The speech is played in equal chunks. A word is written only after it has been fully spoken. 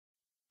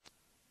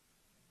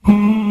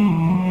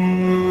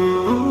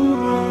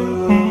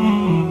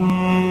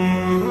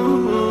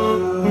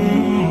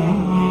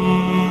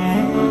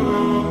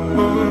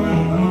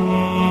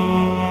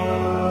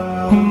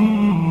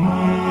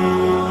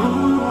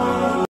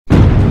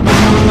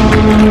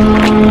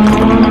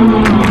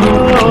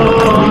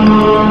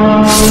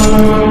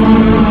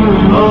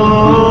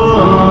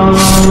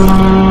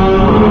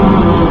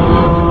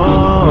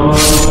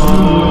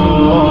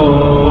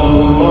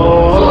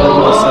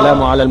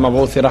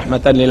المبعوث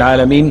رحمة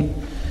للعالمين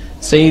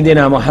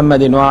سيدنا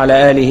محمد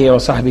وعلى آله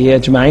وصحبه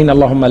أجمعين.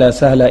 اللهم لا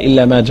سهل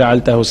إلا ما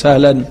جعلته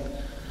سهلا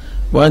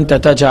وأنت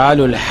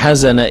تجعل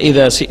الحزن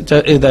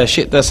إذا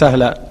شئت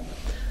سهلا.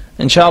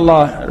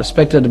 Inshallah,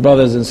 respected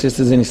brothers and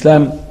sisters in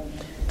Islam,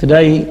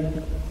 today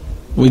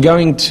we're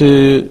going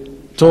to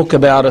talk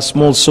about a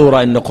small surah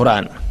in the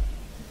Quran.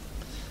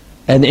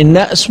 And in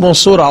that small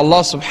surah,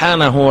 Allah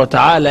subhanahu wa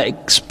ta'ala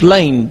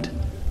explained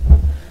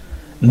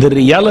the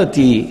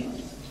reality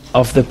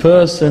of the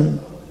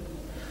person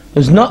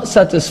who's not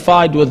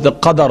satisfied with the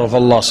qadar of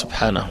Allah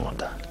subhanahu wa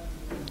ta'ala.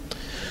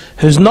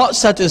 Who's not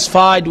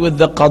satisfied with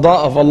the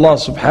qada of Allah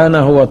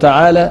subhanahu wa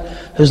ta'ala,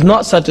 who's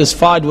not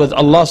satisfied with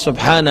Allah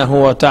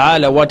subhanahu wa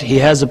ta'ala what He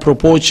has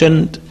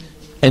proportioned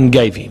and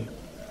gave him.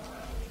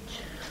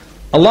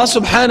 Allah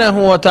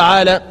subhanahu wa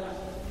ta'ala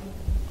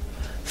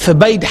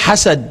forbade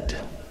hasad,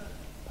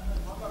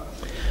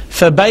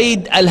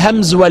 forbade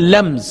al-hamz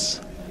wal-lamz,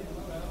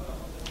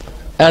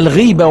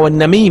 al-ghiba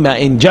wal-namima,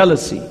 in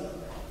jealousy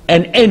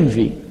and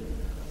envy.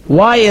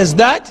 Why is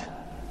that?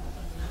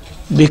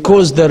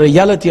 Because the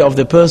reality of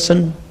the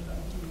person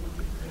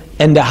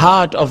and the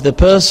heart of the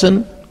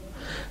person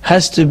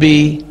has to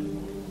be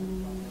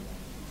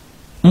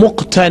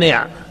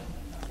muqtani',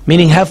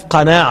 meaning have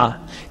qana'a,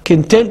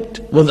 content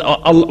with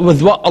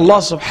what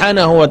Allah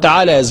subhanahu wa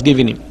ta'ala has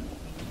given him.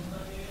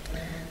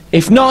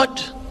 If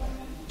not,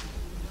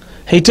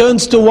 he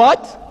turns to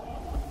what?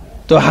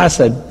 To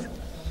hasad,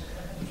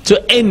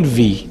 to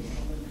envy,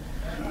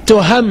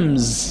 to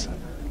hams,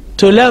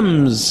 to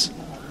lams,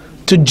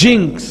 to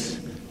jinx,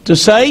 to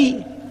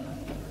say,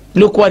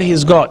 look what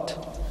he's got.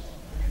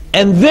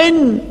 And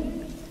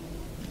then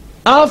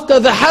after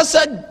the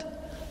hasad,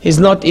 he's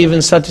not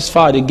even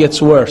satisfied, it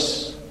gets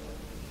worse.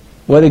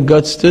 What it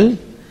gets to?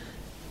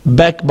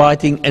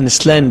 Backbiting and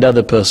slander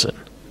the person.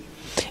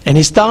 And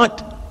he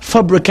start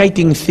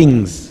fabricating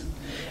things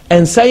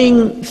and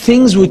saying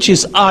things which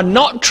are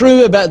not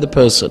true about the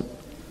person.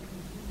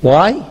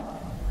 Why?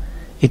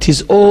 It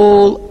is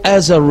all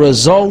as a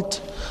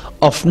result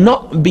of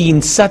not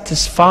being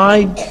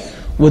satisfied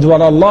with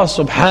what Allah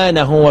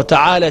subhanahu wa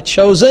ta'ala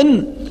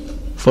chosen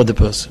for the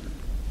person.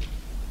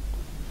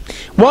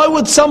 Why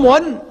would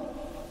someone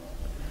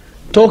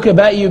talk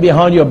about you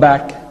behind your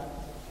back?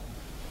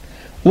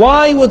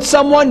 Why would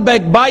someone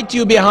backbite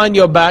you behind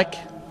your back?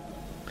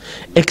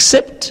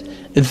 Except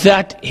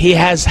that he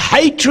has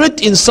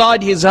hatred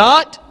inside his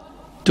heart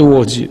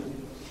towards you.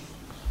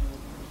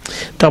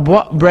 But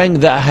what brings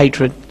that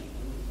hatred?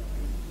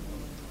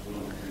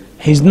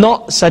 He's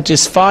not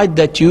satisfied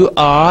that you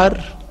are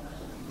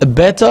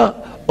better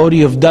or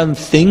you've done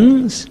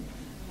things.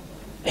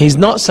 He's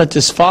not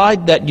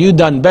satisfied that you've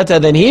done better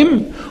than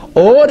him,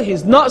 or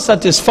he's not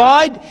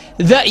satisfied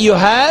that you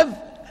have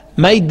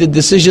made the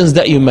decisions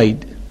that you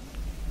made.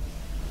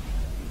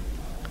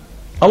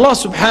 Allah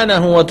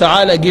subhanahu wa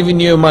ta'ala giving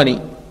you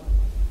money,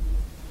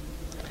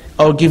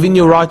 or giving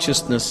you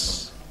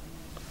righteousness,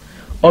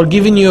 or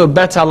giving you a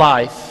better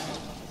life.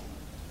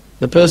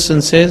 The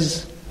person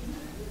says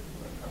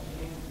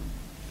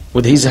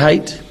with his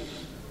hate,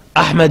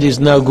 Ahmad is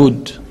no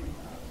good.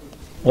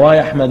 Why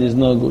Ahmad is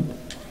no good?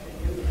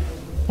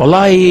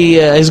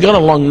 Wallahi, he's got a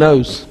long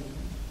nose.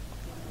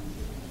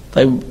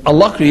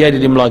 Allah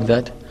created him like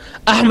that.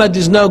 Ahmad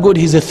is no good,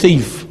 he's a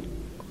thief.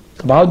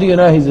 How do you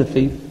know he's a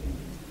thief?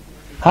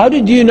 How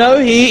did you know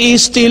he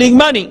is stealing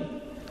money?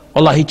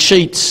 Allah, he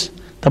cheats.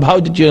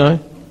 How did you know?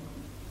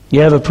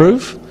 You have a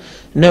proof?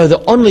 No, the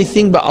only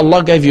thing but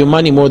Allah gave you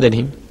money more than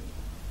him.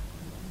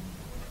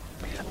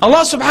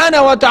 Allah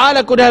subhanahu wa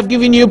ta'ala could have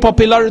given you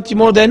popularity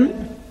more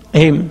than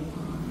him.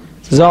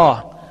 Says,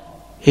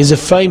 he's a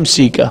fame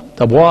seeker.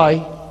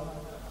 Why?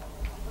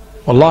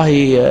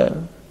 Wallahi,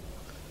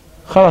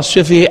 khalas,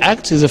 if he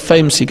acts as a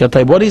fame seeker.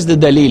 What is the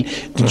dalil?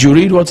 Did you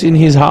read what's in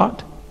his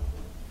heart?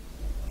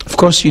 Of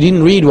course you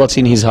didn't read what's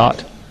in his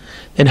heart.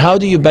 Then how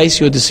do you base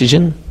your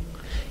decision?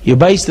 You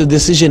base the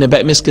decision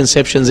about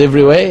misconceptions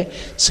everywhere,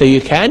 so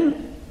you can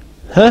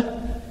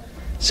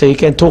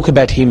talk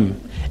about him.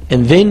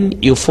 And then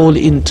you fall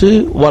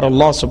into what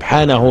Allah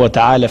subhanahu wa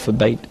ta'ala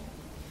forbade.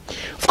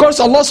 Of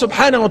course, Allah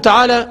subhanahu wa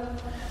ta'ala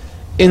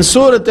in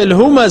Surah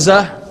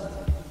Al-Humazah,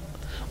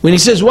 when He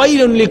says,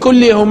 وَيْلٌ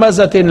لِكُلِّ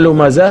هُمَزَةٍ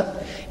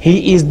لُمَزَةٍ,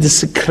 He is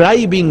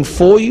describing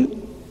for you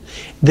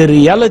the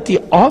reality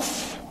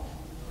of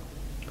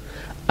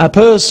a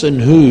person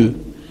who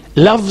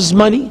loves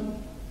money,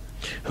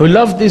 who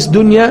loves this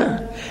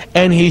dunya,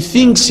 and he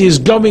thinks he's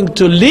going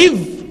to live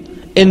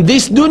in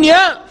this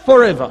dunya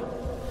forever.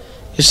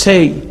 You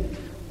say,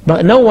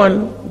 but no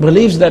one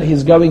believes that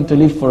he's going to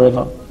live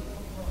forever.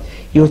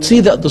 You'll see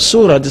that the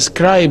surah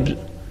describes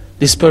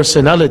this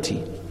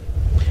personality.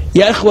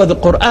 Ya ikhwa, the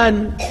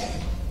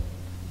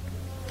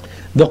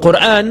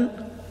Quran,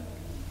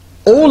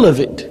 all of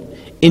it,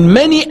 in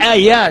many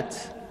ayat,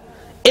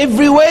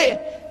 everywhere,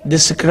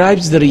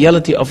 describes the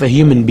reality of a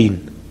human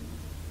being.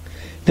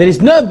 There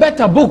is no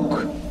better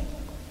book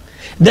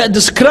that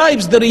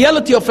describes the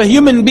reality of a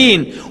human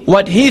being,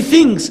 what he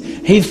thinks,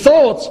 his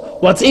thoughts,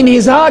 what's in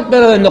his heart,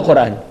 better than the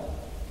Quran.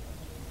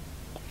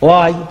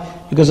 Why?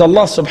 Because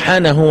Allah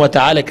subhanahu wa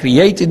ta'ala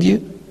created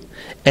you,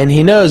 and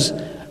He knows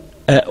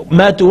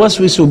ما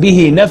توسوس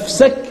به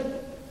نفسك,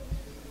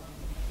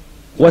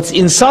 what's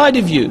inside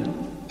of you.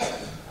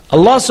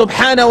 Allah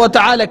subhanahu wa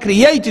ta'ala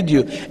created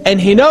you, and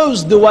He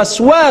knows the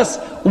waswas,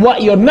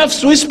 what your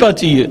nafs whisper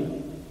to you.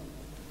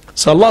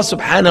 So Allah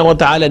subhanahu wa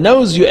ta'ala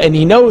knows you, and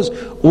He knows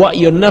what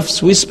your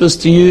nafs whispers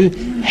to you.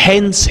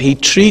 Hence He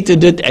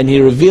treated it and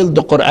He revealed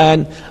the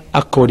Quran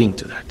according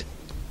to that.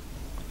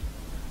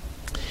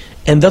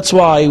 And that's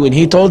why when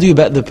He told you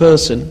about the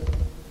person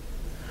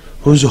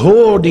who's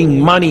hoarding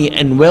money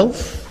and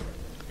wealth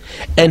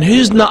and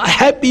who's not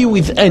happy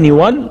with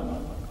anyone,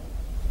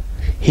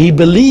 he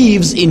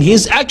believes in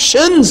his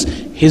actions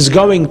he's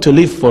going to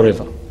live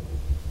forever.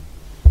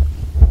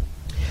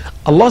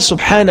 Allah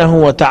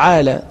subhanahu wa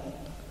ta'ala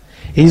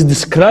is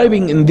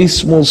describing in this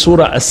small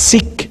surah a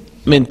sick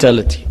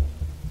mentality.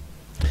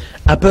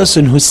 A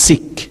person who's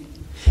sick,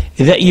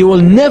 that you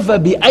will never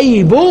be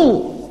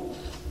able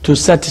to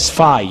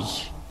satisfy.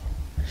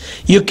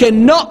 You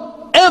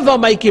cannot ever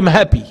make him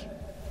happy.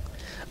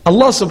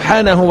 Allah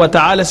subhanahu wa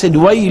ta'ala said,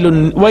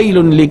 وَيْلٌ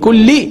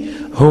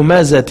لِكُلِّ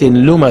هُمَزَةٍ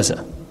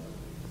لُمَزَةٍ.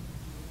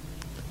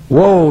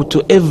 Woe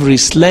to every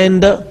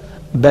slander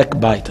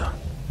backbiter.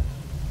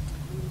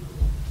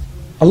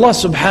 Allah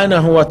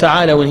subhanahu wa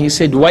ta'ala, when He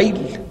said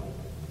wail,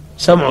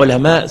 some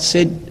ulama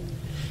said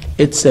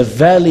it's a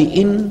valley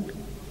in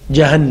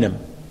Jahannam.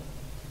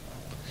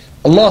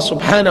 Allah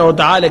subhanahu wa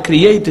ta'ala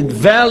created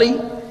valley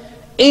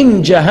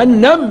in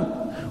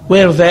Jahannam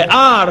where there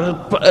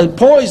are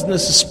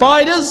poisonous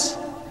spiders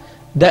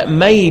that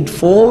made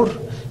for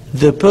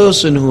the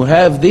person who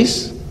have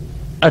these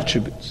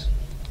attributes.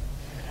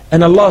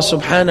 And Allah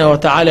subhanahu wa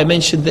ta'ala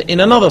mentioned that in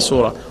another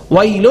surah,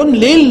 wailun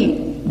lil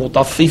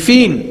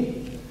mutaffifin.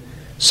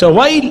 So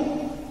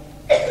wail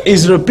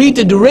is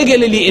repeated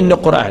regularly in the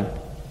Quran,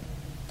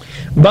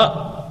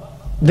 but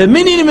the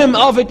minimum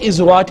of it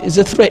is what? Is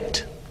a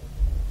threat.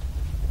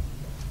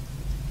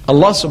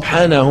 Allah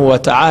subhanahu wa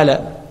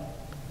ta'ala,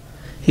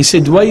 He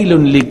said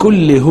wailun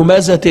likulli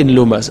humazatin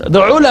lumaza. The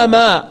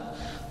ulama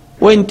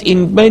went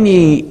in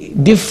many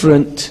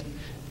different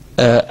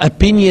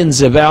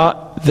opinions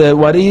about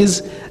what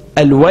is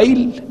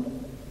al-wail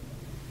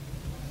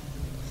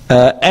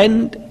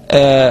and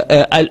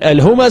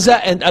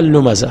al-humaza and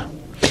al-lumaza.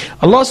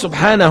 Allah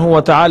subhanahu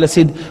wa ta'ala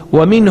said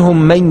وَمِنْهُمْ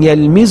مَنْ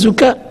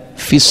يَلْمِزُكَ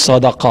فِي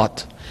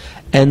الصَّدَقَاتِ.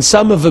 And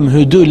some of them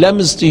who do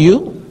lams to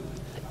you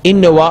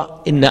in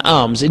the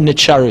alms, in the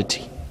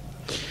charity.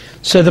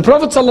 So the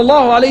Prophet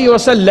sallallahu alayhi wa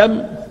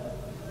sallam,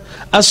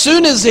 as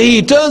soon as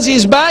he turns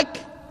his back,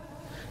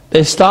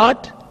 they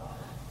start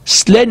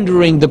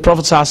slandering the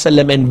Prophet sallallahu alayhi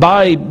wa sallam and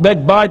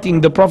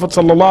backbiting the Prophet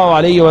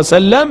sallallahu alayhi wa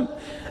sallam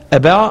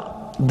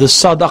about the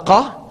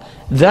sadaqah,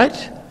 that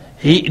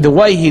the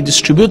way he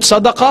distributes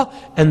sadaqah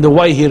and the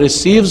way he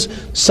receives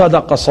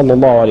sadaqah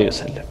sallallahu alayhi wa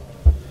sallam.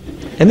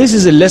 And this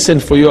is a lesson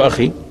for you,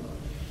 akhi,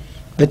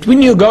 that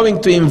when you're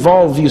going to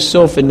involve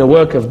yourself in the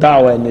work of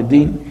da'wah and the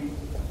deen,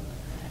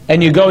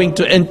 and you're going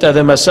to enter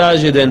the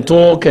masajid and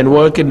talk and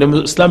work in the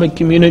Islamic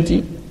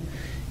community,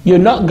 you're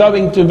not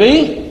going to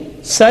be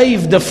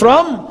saved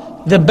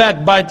from the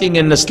backbiting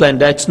and the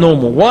slander. It's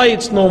normal. Why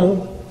it's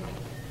normal?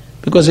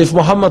 Because if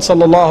Muhammad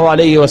sallallahu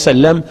alayhi wa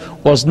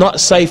sallam was not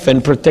safe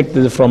and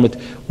protected from it,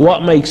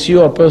 what makes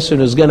you a person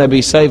who's going to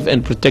be safe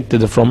and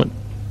protected from it?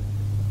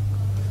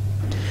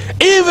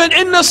 Even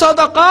in the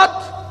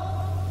sadaqat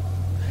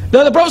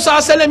that the Prophet sallallahu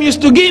alayhi wa sallam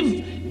used to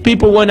give,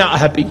 people were not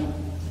happy.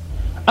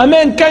 A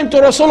man came to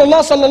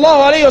Rasulullah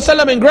sallallahu alayhi wa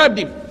sallam and grabbed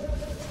him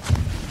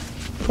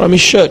from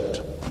his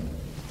shirt,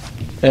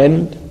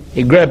 and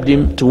he grabbed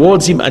him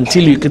towards him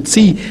until you could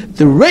see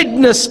the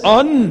redness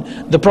on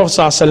the Prophet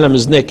sallallahu alayhi wa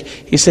sallam's neck.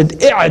 He said,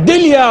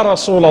 "I'dil ya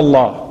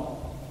Rasulullah."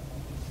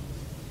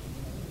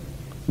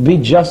 Be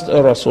just,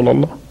 O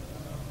Rasulullah.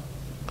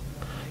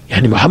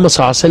 Yani Muhammad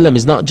sallallahu alayhi wa sallam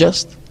is not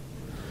just.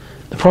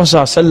 The Prophet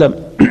sallallahu alayhi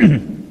wa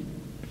sallam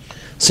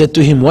said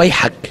to him,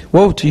 "Wayhak,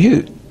 woe to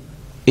you.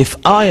 If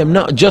I am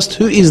not just,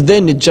 who is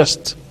then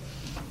just?"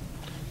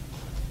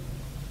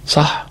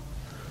 Sah.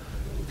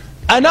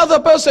 Another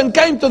person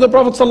came to the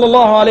Prophet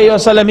sallallahu alayhi wa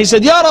sallam. He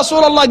said, "Ya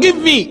Rasulullah, give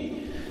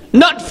me,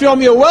 not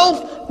from your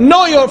wealth,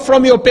 nor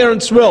from your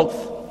parents' wealth."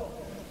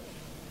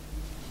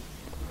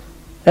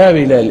 Ya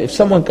Bilal, if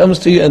someone comes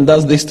to you and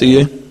does this to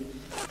you,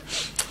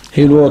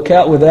 he'll walk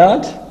out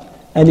without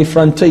any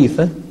front teeth.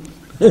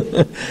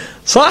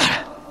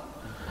 Sah.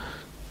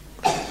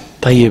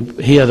 طيب,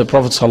 here the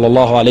Prophet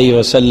sallallahu alayhi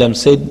wa sallam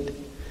said,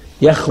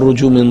 يَخْرُجُ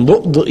مِنْ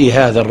ضُؤْضُئِ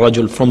هَذَا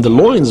الرَّجُلِ, from the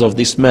loins of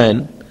this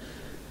man,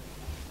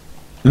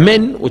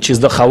 men, which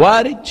is the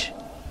Khawarij,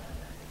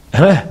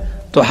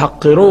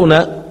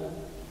 تُحَقِّرُونَ,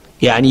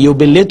 يعني you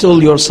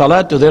belittle your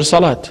salat to their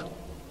salat.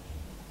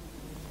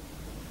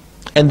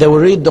 And they will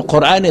read the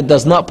Quran, it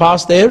does not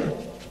pass their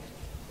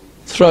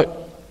throat.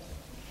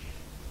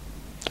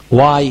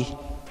 Why?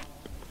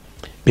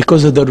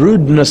 Because of the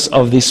rudeness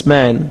of this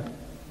man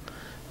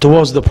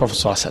towards the Prophet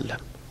ﷺ.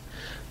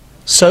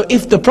 So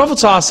if the Prophet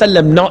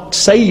ﷺ not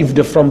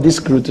saved from this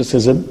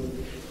criticism,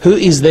 who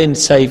is then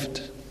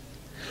saved?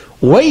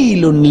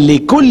 وَيْلٌ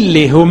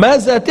لِكُلِّ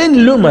هُمَزَةٍ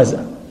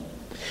لُمَزَةٍ.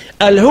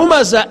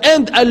 Al-humaza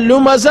and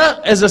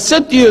al-lumaza, as I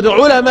said to you, the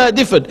ulama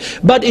differed.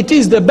 But it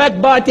is the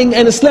backbiting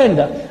and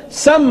slander.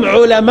 Some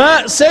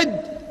ulama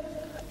said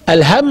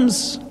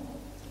al-hams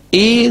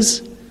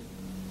is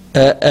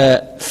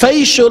a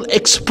facial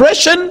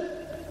expression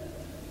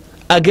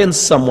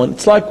against someone.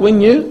 It's like when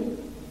you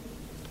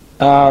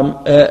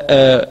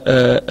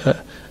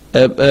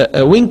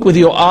wink with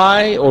your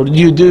eye, or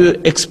you do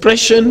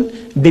expression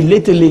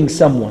belittling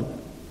someone.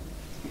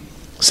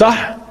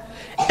 Sah?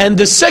 And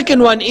the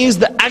second one is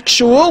the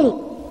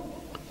actual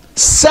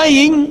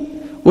saying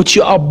which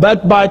you are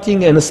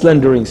backbiting and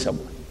slandering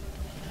someone.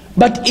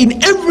 But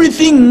in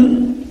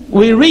everything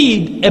we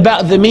read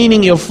about the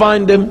meaning, you'll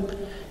find them,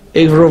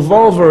 it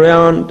revolves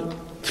around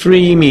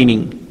three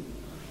meanings: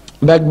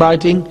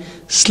 backbiting,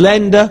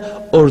 slander,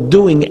 or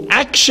doing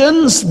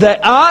actions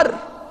that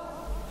are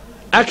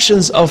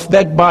actions of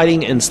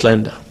backbiting and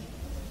slander.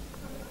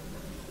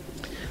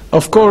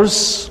 Of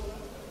course,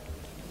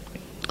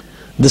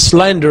 the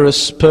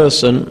slanderous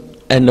person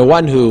and the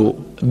one who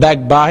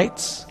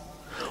backbites,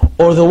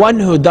 or the one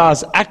who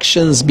does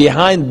actions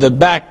behind the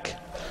back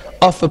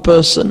of a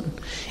person,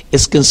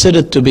 is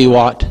considered to be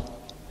what?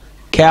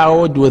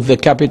 Coward with the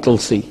capital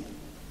C.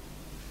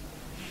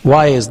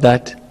 Why is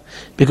that?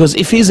 Because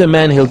if he's a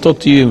man, he'll talk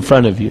to you in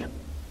front of you.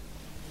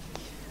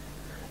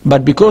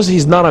 But because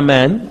he's not a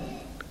man,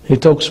 he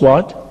talks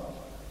what?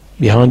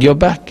 Behind your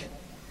back.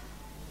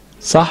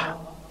 Sah?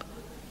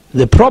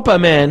 The proper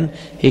man,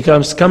 he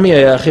comes, come here,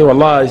 ya akhi,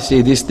 wallah, I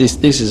see this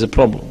is a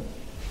problem.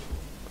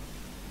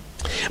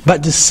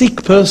 But the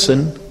sick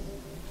person,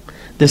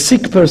 the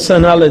sick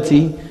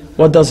personality,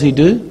 what does he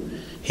do?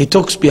 He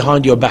talks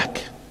behind your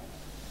back.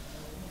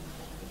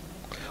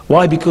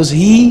 Why? Because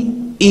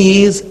he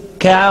is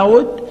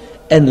coward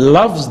and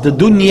loves the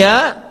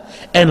dunya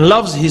and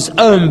loves his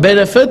own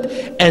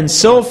benefit and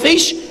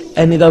selfish,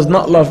 and he does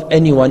not love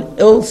anyone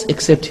else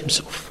except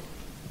himself.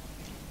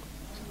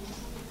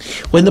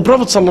 When the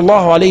Prophet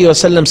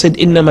ﷺ said,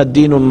 إِنَّمَا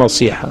الدِّينُ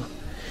النَّصِيحَةِ,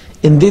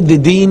 indeed the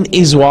deen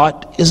is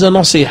what? Is a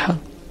nasiha.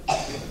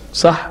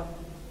 Sah?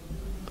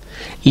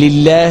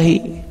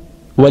 Lillahi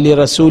wa li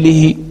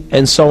rasulihi,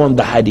 and so on,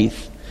 the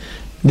hadith.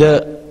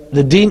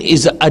 The deen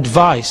is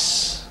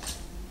advice.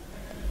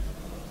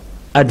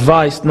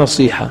 Advice,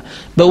 nasiha.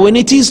 But when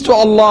it is to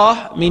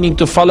Allah, meaning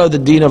to follow the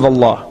deen of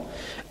Allah,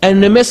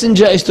 and the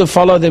messenger is to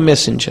follow the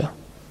messenger,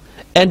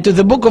 and to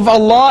the book of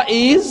Allah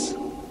is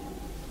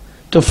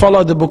to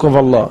follow the book of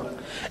Allah,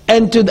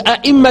 and to the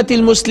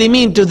a'immatil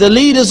muslimin, to the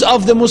leaders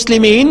of the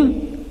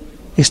muslimin,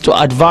 is to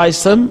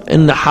advise them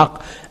in the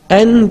haqq,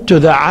 and to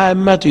the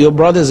amma, to your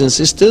brothers and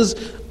sisters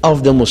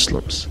of the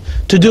Muslims,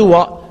 to do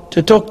what?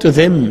 To talk to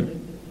them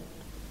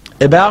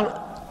about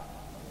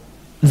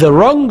the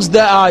wrongs they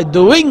are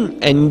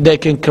doing, and they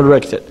can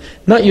correct it.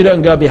 Not you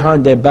don't go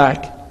behind their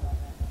back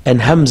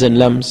and hams and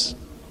lams.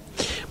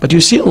 But you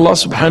see Allah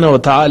subhanahu wa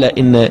ta'ala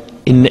in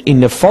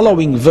the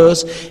following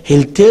verse,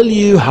 He'll tell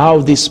you how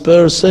this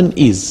person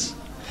is.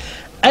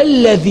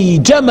 الَّذِي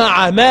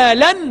جَمَعَ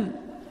مَالًا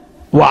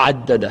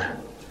وَعَدَّدَهُ.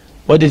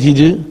 What did he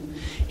do?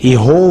 He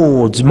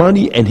hoards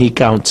money and he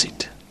counts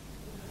it.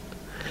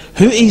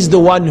 Who is the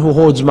one who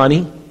hoards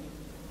money?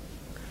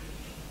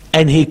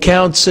 And he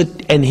counts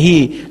it, and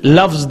he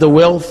loves the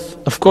wealth.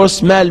 Of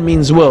course, mal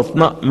means wealth,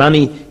 not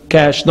money,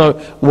 cash, no,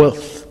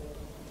 wealth.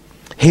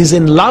 He's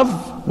in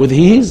love with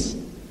his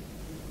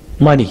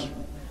money,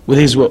 with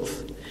his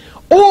wealth.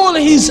 All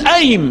his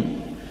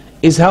aim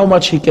is how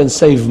much he can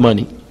save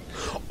money.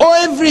 Or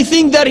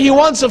everything that he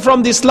wants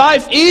from this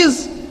life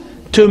is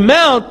to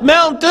mount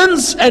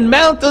mountains and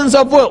mountains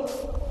of wealth.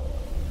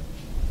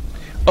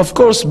 Of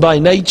course, by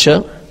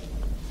nature,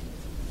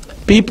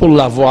 people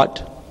love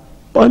what?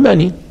 By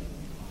money.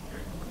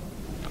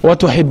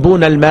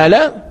 وَتُحِبُّونَ الْمَالَ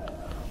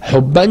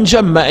حُبًّا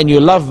جَمًّا. And you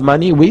love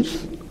money with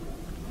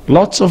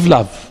lots of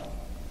love.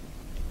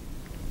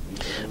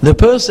 The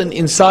person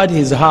inside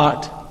his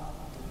heart,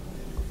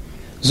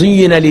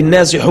 زُيِّنَ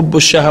لِلنَّاسِ حُبُّ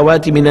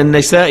الشَّهَوَاتِ مِنَ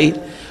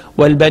النِّسَاءِ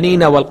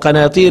والبنين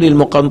والقناطير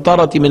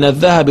المقنطرة من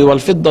الذهب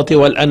والفضة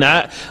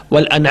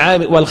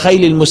والأنعام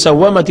والخيل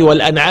المسومة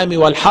والأنعام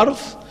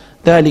والحرث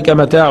ذلك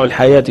متاع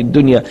الحياة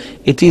الدنيا.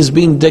 It is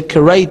being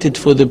decorated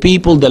for the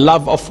people, the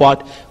love of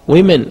what?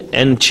 Women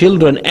and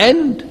children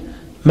and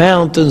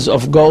mountains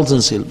of gold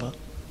and silver.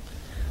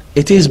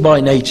 It is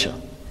by nature.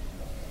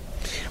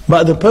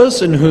 But the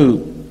person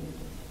who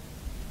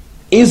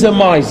is a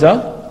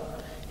miser,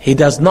 he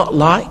does not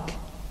like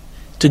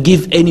to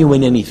give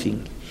anyone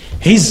anything.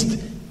 His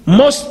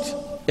most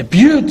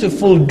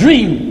beautiful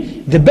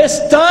dream, the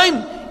best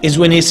time, is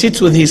when he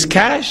sits with his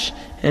cash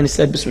and he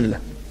said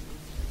Bismillah,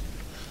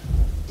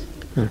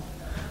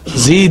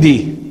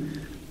 Zidi,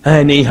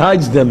 and he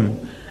hides them,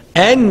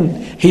 and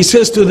he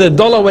says to the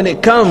dollar when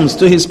it comes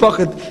to his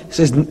pocket, he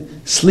says,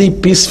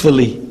 sleep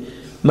peacefully,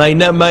 may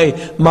never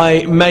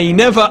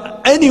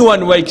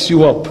anyone wakes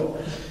you up.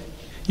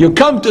 You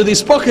come to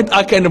this pocket,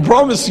 I can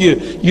promise you,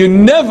 you're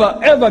never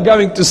ever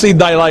going to see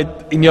daylight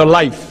in your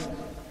life.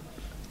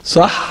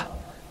 Sah.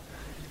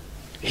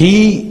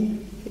 He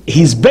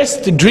his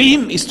best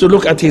dream is to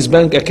look at his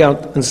bank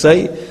account and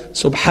say,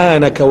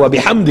 Subhanaka wa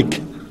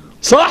bihamdik.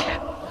 Sah?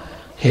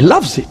 He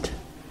loves it.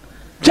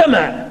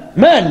 Jama',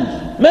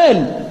 mal.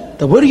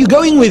 Then where are you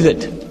going with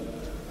it?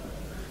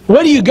 Where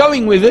are you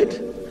going with it?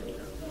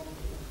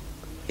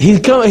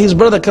 His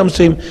brother comes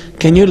to him,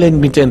 can you lend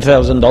me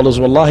 $10,000?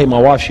 Wallahi, my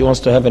wife, she wants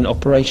to have an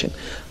operation.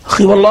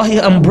 Wallahi,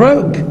 I'm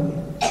broke.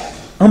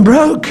 I'm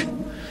broke.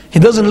 He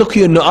doesn't look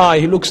you in the eye,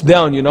 he looks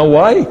down. You know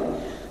why?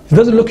 He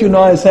doesn't look you in the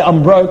eye and say,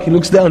 I'm broke. He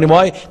looks down.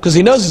 Why? Because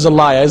he knows he's a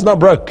liar. He's not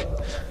broke.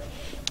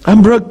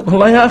 I'm broke.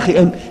 Wallahi, akhi.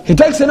 And he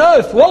takes an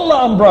oath.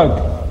 Wallah, I'm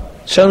broke.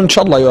 So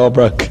inshallah, you are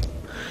broke.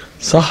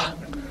 Sah.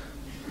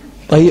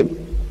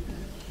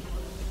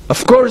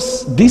 Of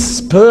course,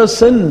 this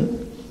person,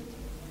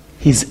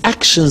 his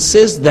action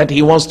says that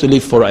he wants to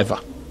live forever.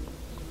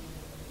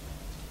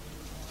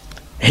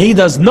 He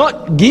does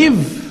not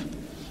give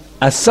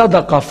a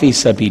sadaqah fi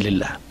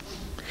sabilillah.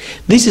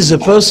 This is a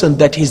person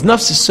that his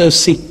nafs is so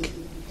sick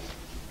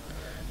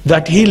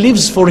that he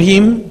lives for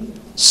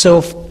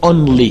himself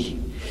only.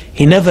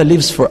 He never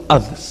lives for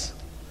others.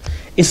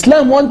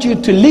 Islam wants you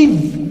to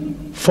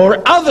live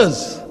for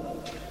others,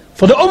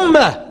 for the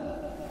ummah.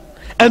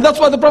 And that's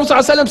why the Prophet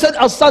ﷺ said,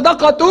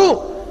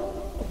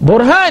 as-sadaqatu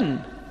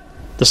burhan.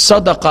 The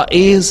sadaqah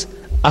is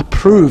a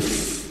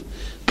proof.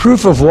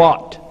 Proof of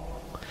what?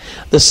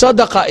 The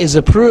sadaqah is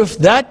a proof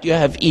that you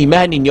have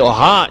iman in your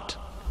heart.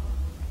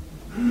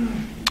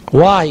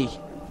 Why?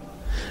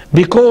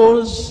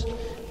 Because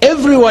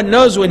everyone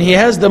knows when he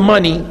has the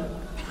money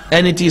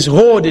and it is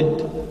hoarded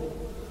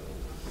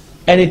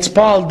and it's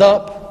piled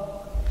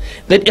up,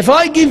 that if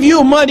I give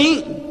you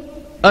money,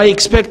 I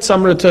expect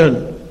some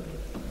return.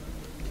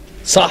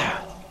 Sah.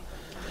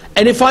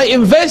 And if I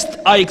invest,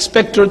 I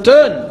expect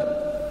return.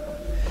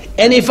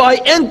 And if I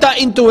enter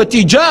into a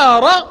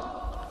tijara,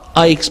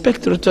 I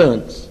expect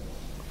returns.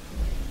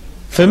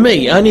 For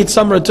me, I need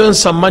some return,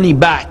 some money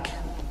back.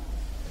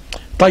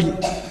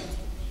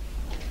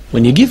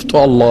 When you give to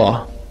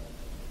Allah,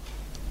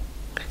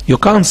 you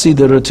can't see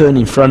the return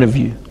in front of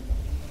you.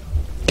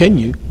 Can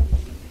you?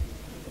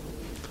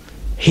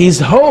 He's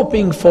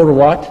hoping for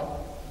what?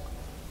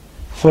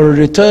 For a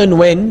return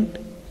when?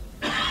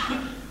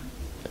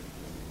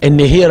 In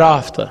the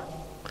hereafter.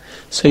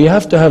 So you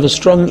have to have a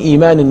strong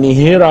iman in the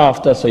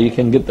hereafter so you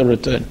can get the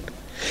return.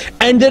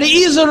 And there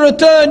is a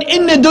return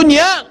in the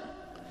dunya,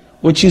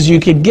 which is you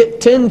could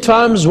get 10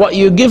 times what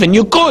you're given.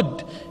 You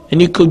could,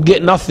 and you could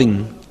get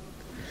nothing.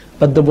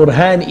 But the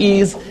burhan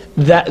is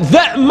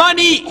that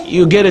money,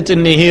 you get it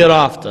in the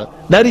hereafter.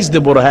 That is the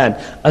burhan.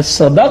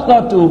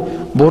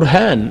 As-sadaqatu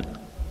burhan.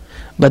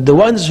 But the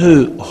ones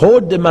who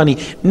hoard the money,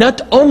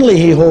 not only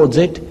he hoards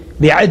it,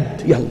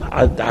 bi'ad,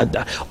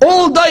 yalla,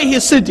 all day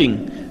he's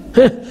sitting.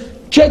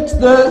 Check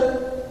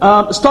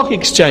the stock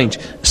exchange,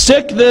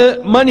 check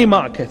the money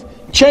market,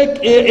 check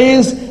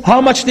is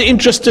how much the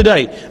interest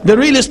today, the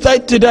real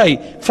estate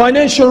today,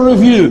 financial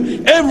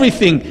review,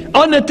 everything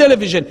on the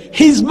television.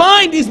 His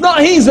mind is not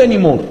his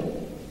anymore.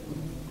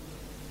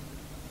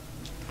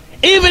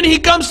 Even he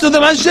comes to the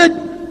masjid,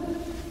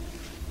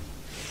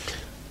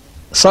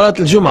 Salat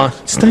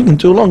al-Jum'ah, it's taken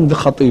too long, the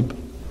khatib.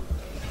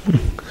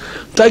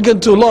 Taken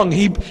too long.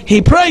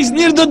 He prays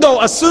near the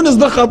door. As soon as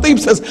the khatib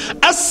says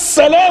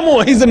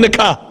As-salamu, he's in the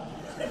car.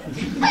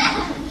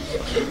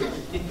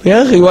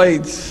 Ya akhi,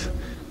 wait.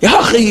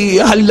 Ya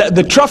akhi,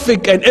 the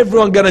traffic and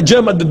everyone gonna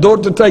jam at the door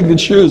to take the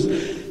shoes.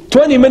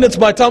 20 minutes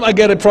by the time I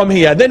get it from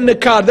here. Then the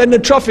car, then the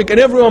traffic, and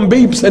everyone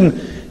beeps, and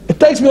it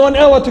takes me 1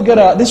 hour to get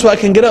out. This way I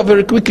can get out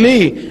very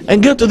quickly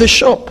and go to the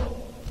shop.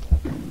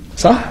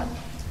 Sah?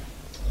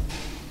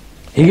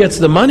 He gets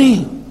the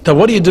money. So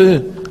what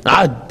do?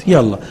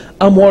 Yalla.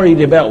 I'm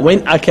worried about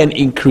when I can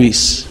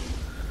increase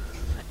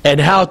and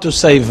how to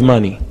save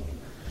money.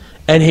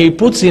 And he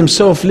puts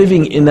himself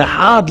living in a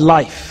hard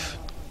life,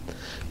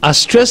 a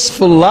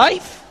stressful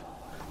life.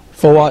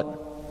 For what?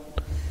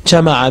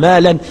 Jama'a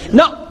malan.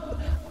 Not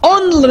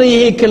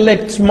only he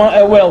collects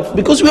wealth,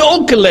 because we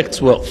all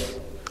collect wealth.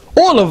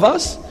 All of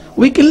us,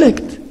 we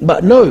collect.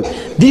 But no,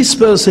 this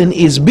person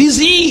is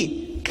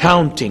busy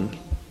counting.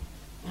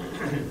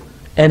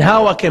 And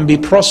how I can be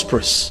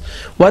prosperous.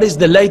 What is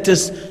the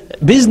latest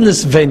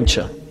business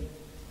venture?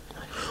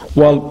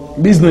 Well,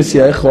 business,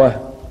 ya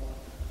ikhwah,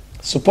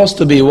 supposed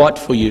to be what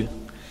for you?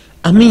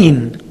 A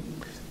mean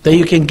that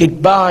you can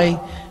get by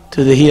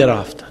to the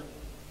hereafter.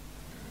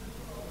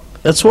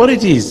 That's what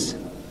it is.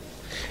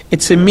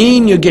 It's a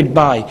mean you get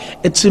by.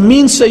 It's a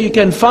mean so you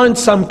can find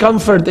some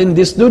comfort in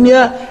this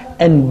dunya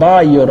and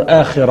buy your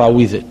akhirah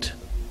with it.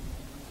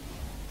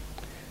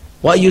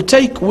 What you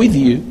take with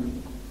you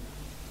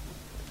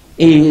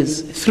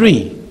is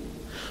 3.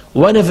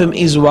 One of them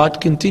is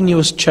what?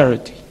 Continuous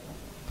charity.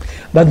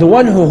 But the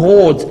one who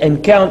hoards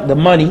and counts the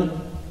money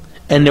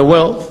and the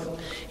wealth,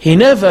 he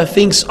never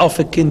thinks of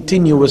a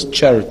continuous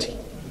charity.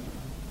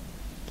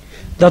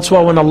 That's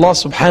why when Allah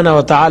subhanahu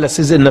wa ta'ala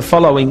says in the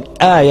following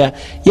ayah,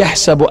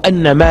 يَحْسَبُ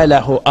أَنَّ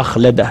مَالَهُ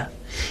أَخْلَدَهُ,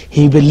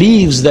 he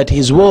believes that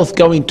his wealth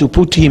going to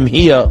put him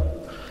here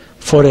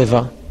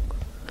forever,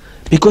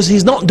 because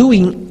he's not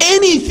doing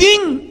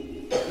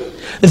anything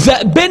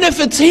that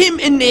benefits him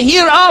in the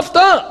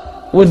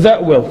hereafter with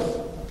that wealth.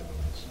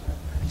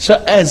 So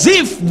as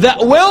if that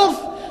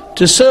wealth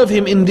to serve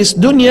him in this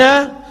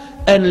dunya,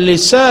 and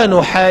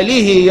لسان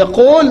حاله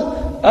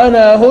يقول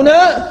أنا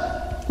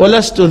هنا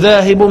ولست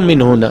ذاهب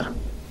من هنا.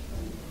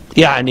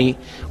 يعني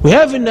we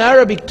have in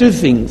Arabic two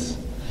things,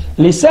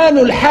 لسان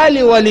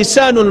الحال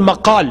ولسان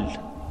المقال.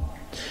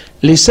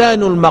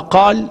 لسان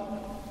المقال,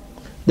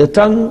 the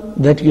tongue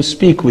that you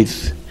speak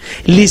with.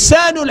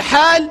 لسان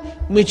الحال,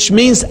 which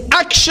means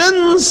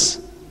actions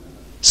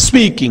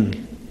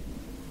speaking.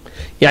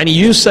 يعني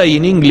you say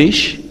in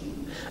English,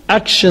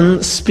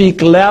 actions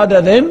speak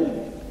louder than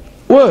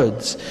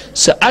words.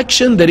 So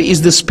action, that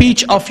is the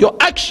speech of your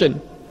action.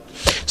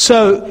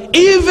 So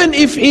even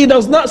if he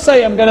does not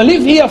say I'm going to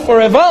live here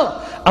forever,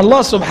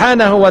 Allah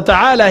subhanahu wa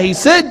ta'ala, he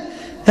said,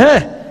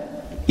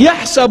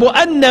 يحسب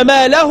أن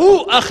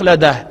ماله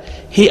أخلده.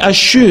 He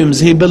assumes,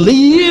 he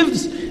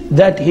believes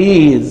that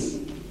his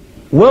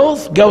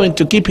wealth going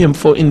to keep him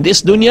for in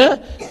this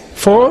dunya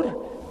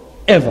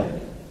forever.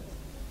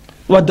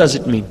 What does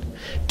it mean?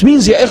 It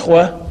means, ya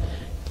ikhwa,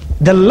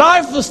 the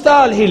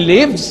lifestyle he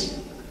lives,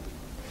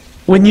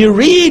 when you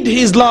read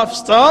his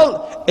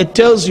lifestyle, it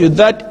tells you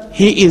that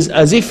he is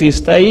as if he's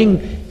staying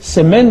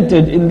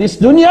cemented in this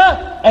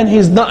dunya and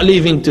he's not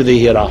leaving to the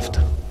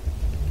hereafter.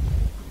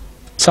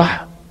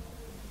 Sah.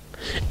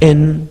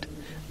 And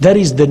that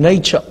is the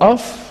nature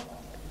of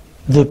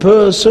the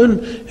person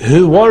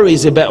who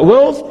worries about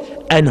wealth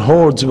and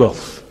hoards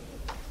wealth.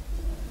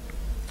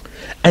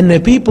 And the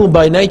people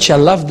by nature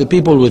love the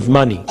people with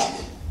money.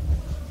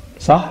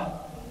 Sah.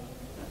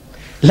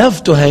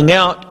 Love to hang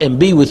out and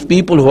be with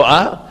people who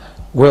are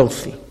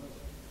wealthy.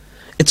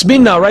 It's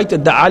been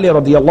narrated that Ali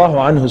radiallahu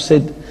anhu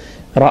said,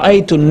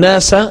 رأيت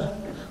الناس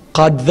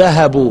قد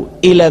ذهبوا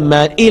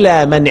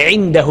إلى من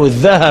عنده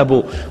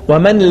الذهب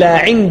ومن لا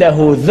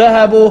عنده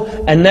الذهب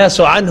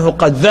الناس عنه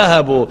قد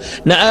ذهبوا.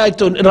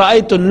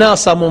 رأيت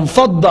الناس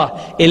منفضة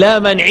إلى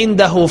من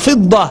عنده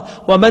فضة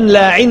ومن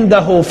لا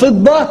عنده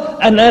فضة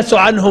الناس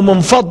عنه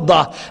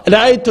منفضة.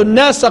 رأيت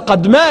الناس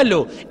قد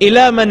مالوا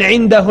إلى من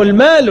عنده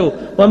المال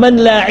ومن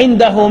لا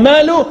عنده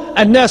مال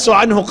الناس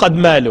عنه قد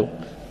مالوا.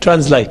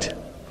 Translate.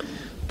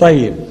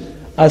 طيب.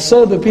 I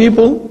saw the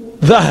people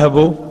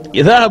ذهبوا.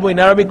 ذهب in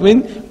Arabic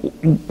means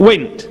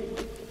went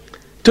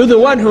to the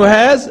one who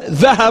has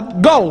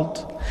ذهب,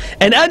 gold,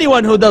 and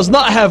anyone who does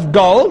not have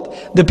gold,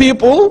 the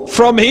people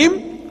from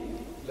him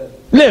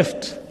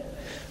left.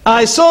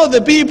 I saw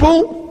the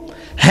people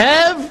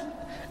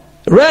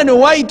ran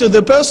away to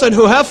the person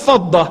who have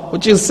fadda,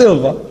 which is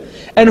silver,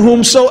 and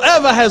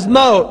whomsoever has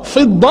no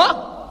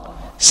fidda,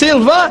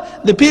 silver,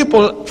 the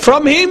people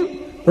from him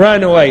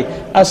ran away.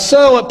 I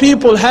saw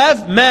people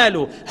have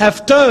malu,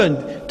 have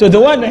turned to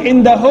the one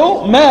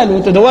indahu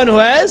malu, to the one who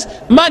has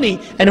money,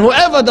 and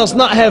whoever does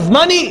not have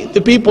money, the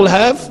people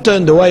have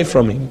turned away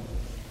from him.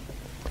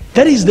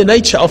 That is the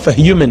nature of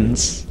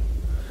humans.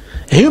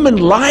 A human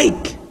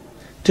like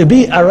to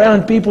be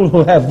around people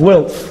who have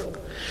wealth.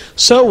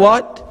 So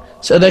what?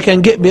 So they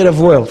can get rid of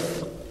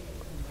wealth.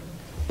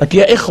 But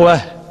ya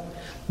ikhwah,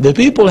 the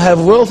people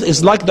have wealth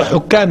is like the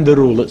hukam, the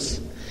rulers.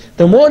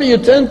 The more you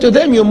turn to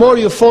them, the more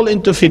you fall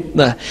into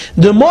fitna.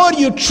 The more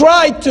you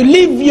try to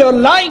live your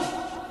life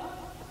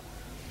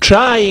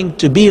trying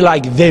to be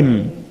like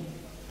them,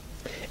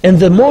 and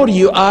the more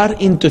you are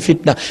into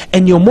fitna,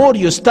 and the more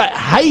you start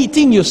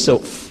hating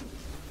yourself.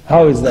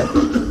 How is that?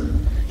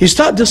 You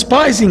start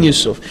despising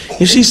yourself.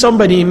 You see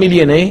somebody, a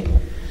millionaire,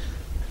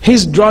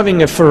 he's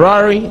driving a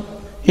Ferrari,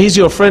 he's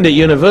your friend at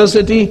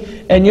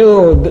university, and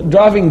you're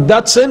driving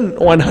Datsun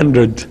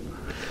 100.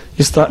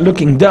 You start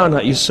looking down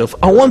at yourself.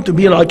 I want to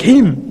be like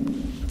him.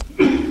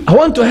 I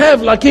want to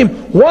have like him.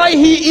 Why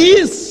he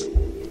is,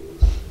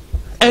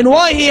 and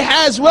why he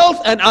has wealth,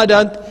 and I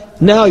don't.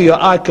 Now you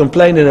are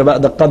complaining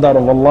about the qadar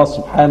of Allah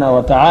subhanahu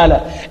wa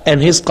ta'ala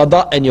and his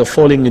qada, and you're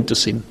falling into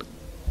sin.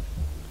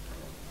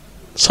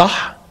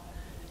 Sah.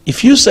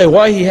 If you say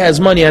why he has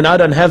money and I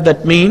don't have,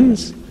 that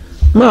means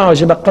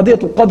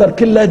qadiyat al-qadar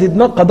killah did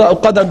not, qada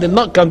al-qadar did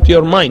not come to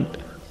your mind.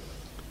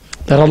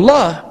 That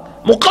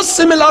Allah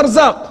muqassim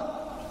al-arzaq,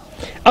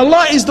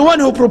 Allah is the one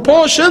who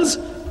proportions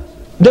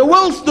the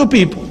wealth to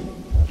people.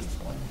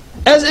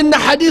 As in the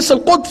hadith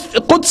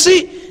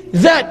al-Qudsi,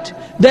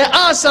 that there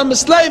are some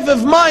slave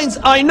of mine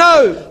I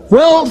know,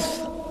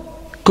 wealth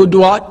could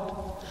what?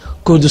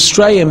 Could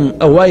stray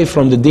him away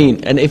from the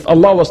deen. And if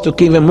Allah was to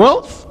give him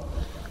wealth,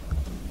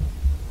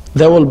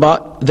 they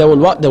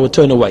will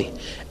turn away.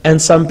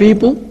 And some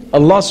people,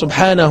 Allah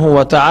subhanahu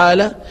wa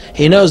ta'ala,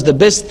 He knows the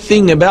best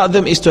thing about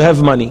them is to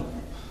have money.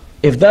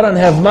 If they don't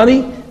have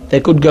money, they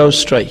could go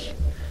astray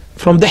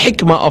from the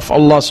hikmah of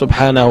Allah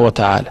subhanahu wa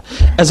ta'ala.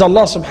 As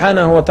Allah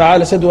subhanahu wa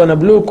ta'ala said,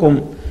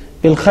 وَنَبْلُوكُمْ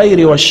بِالْخَيْرِ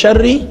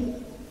وَالشَّرِّ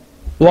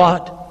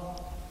what?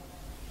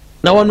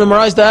 No one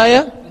memorized the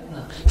ayah?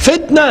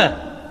 Fitna.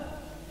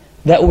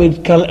 That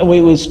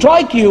we will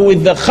strike you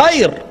with the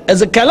khair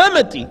as a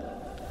calamity,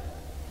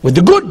 with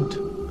the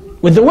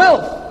good, with the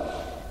wealth,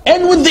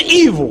 and with the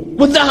evil,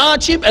 with the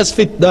hardship as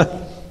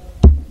fitna.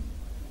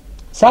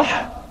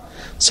 Sah?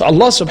 So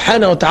Allah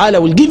subhanahu wa ta'ala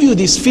will give you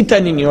this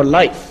fitan in your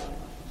life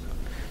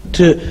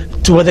to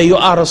whether you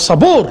are a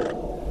sabur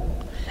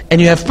and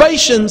you have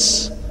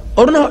patience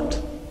or not.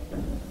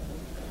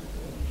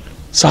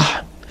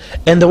 Sah.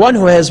 And the one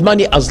who has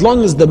money, as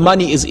long as the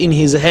money is in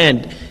his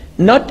hand,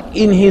 not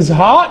in his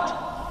heart,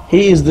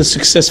 he is the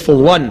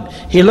successful one.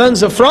 He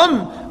learns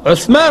from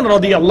Uthman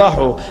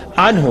radiallahu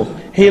anhu.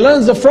 He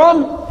learns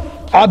from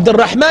Abdul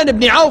Rahman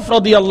ibn Auf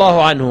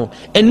radiallahu anhu.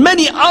 And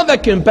many other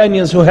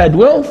companions who had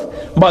wealth,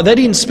 but they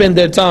didn't spend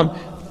their time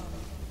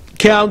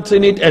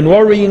counting it and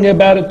worrying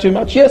about it too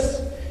much.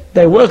 Yes,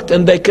 they worked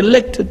and they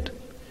collected,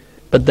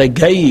 but they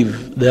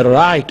gave the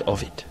right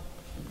of it.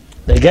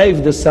 They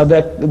gave the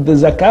zakat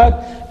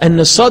and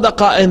the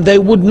sadaqah, and they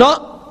would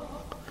not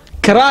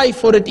cry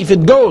for it if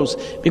it goes,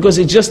 because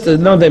it's just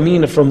another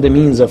means from the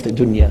means of the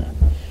dunya.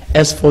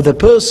 As for the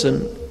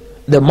person,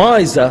 the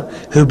miser,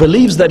 who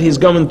believes that he's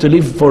going to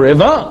live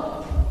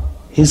forever,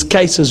 his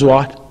case is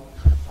what?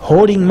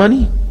 Hoarding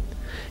money,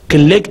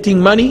 collecting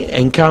money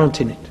and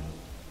counting it.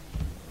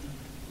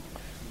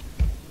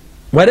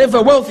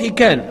 Whatever wealth he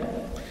can.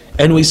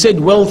 And we said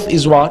wealth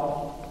is what?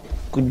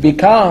 Could be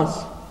cars.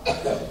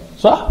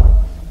 So,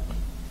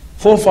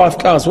 4 or 5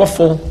 cars. What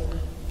for?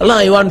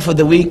 Allah, one for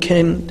the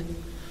weekend,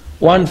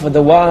 one for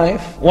the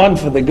wife, one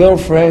for the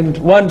girlfriend,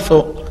 one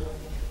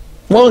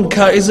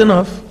car is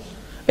enough.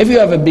 If you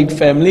have a big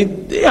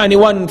family, only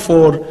one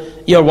for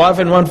your wife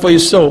and one for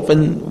yourself.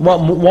 And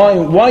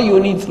why you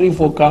need 3 or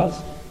 4 cars?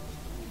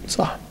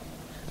 So,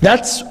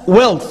 that's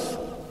wealth.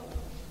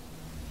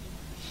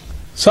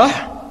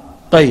 صح؟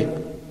 طيب.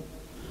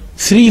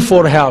 3 or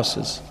 4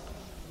 houses.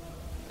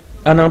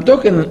 And I'm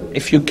talking,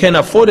 if you can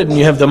afford it and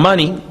you have the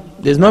money,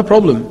 there's no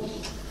problem.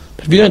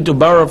 But if you're going to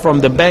borrow from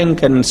the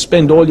bank and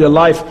spend all your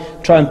life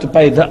trying to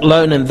pay that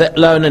loan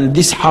and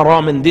this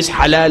haram and this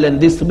halal and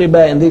this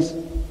riba and this,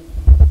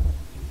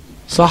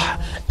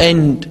 صح?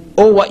 And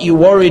all what you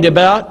worried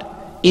about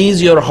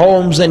is your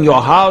homes and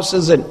your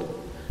houses, and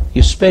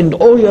you spend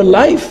all your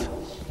life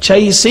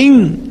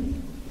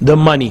chasing the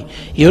money.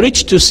 You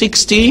reach to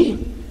 60,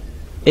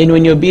 and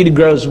when your beard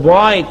grows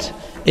white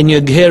and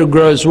your hair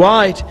grows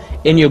white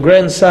and your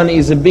grandson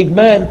is a big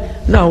man,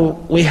 now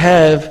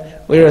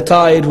we're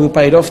retired, we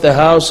paid off the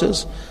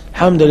houses,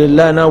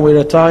 alhamdulillah, now we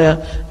retire,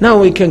 now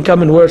we can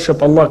come and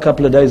worship Allah a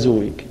couple of days a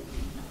week.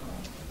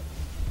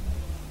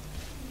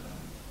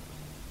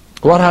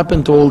 What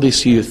happened to all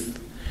this youth?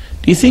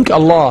 Do you think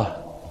Allah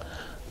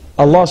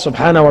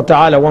subhanahu wa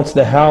ta'ala wants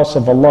the house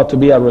of Allah to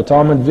be a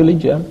retirement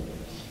village? Yeah?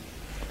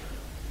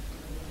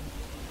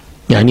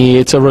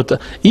 It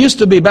used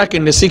to be back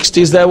in the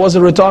 60s, there was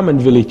a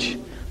retirement village.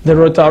 The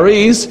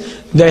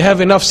retirees, they have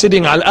enough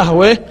sitting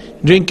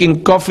al-ahwa,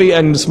 drinking coffee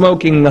and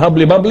smoking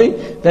hubbly bubbly.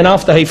 Then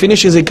after he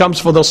finishes, he comes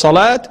for the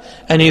salat,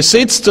 and he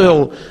sits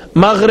till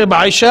Maghrib,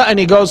 Aisha, and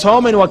he goes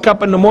home and wake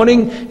up in the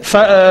morning,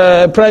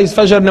 prays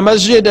Fajr in the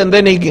masjid, and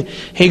then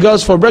he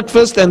goes for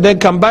breakfast, and then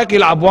come back,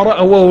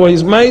 he'll with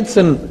his mates,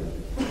 and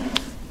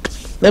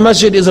the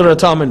masjid is a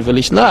retirement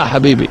village. Nah,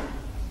 habibi.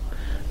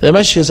 The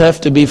masjids have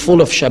to be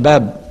full of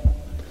shabab,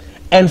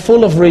 and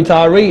full of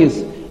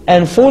retirees,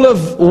 and full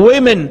of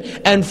women,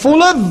 and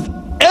full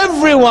of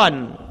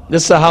everyone.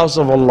 This is the house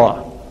of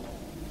Allah.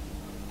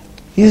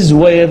 This is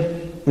where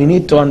we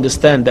need to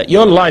understand that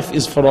your life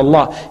is for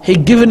Allah. He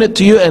given it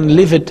to you, and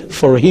live it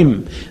for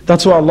Him.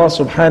 That's what Allah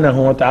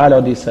subhanahu wa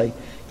ta'ala did say.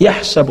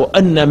 يَحْسَبُ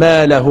أَنَّ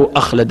مَالَهُ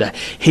أَخْلَدَهُ.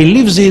 He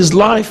lives his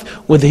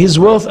life with his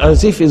wealth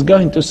as if he's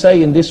going to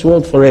stay in this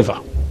world forever.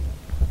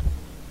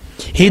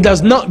 He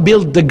does not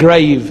build the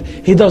grave.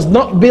 He does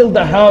not build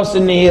a house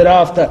in the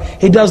hereafter.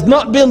 He does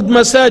not build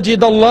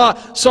masajid Allah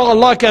so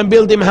Allah can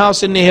build him a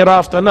house in the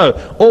hereafter. No.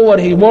 All what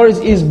he worries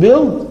is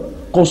build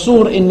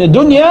qusur in the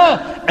dunya,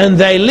 and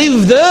they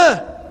live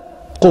the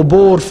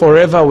qubur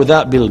forever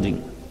without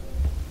building.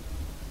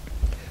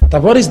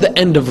 But what is the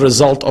end of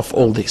result of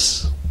all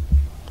this?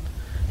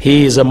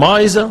 He is a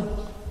miser.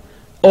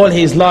 All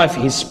his life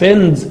he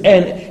spends,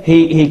 and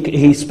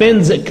he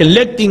spends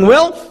collecting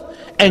wealth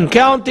and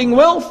counting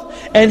wealth,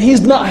 and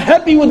he's not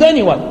happy with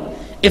anyone.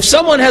 If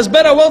someone has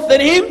better wealth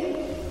than him,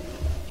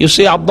 you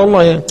see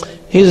Abdullah,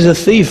 he's a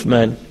thief,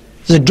 man.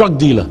 He's a drug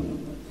dealer.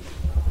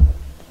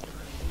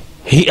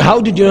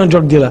 How did you know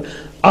drug dealer?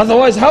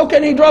 Otherwise, how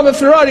can he drive a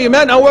Ferrari,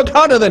 man? I work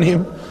harder than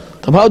him.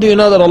 So how do you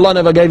know that Allah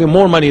never gave him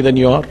more money than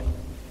you are?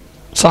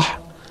 Sah.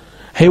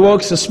 He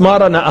works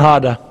smarter, not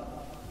harder.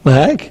 The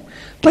heck?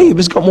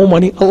 He's got more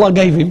money. Allah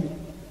gave him.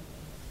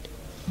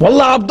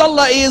 Wallah,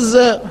 Abdullah is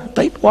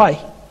why?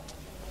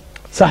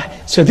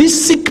 So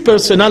this sick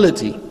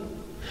personality,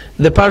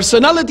 the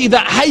personality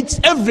that hates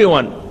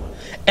everyone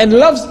and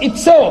loves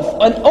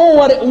itself, and all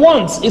what it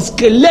wants is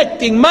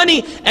collecting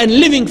money and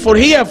living for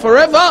here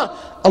forever,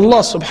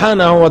 Allah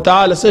subhanahu wa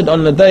ta'ala said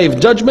on the day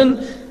of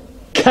judgment,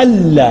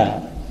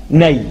 Kalla,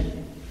 nay.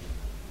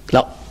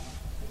 No.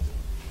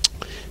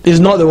 This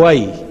is not the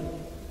way.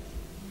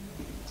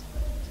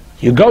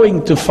 You're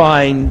going to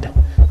find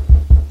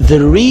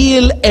the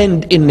real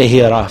end in the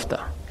hereafter.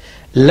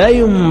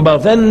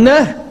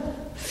 لَيُنْبَذَنَّ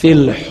فِي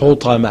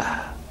الْحُطَمَةِ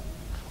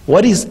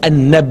What is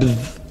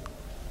an-nabdh?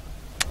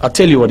 I'll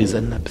tell you what is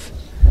an-nabdh.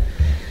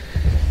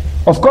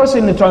 Of course,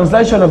 in the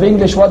translation of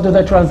English, what do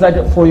they translate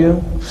it for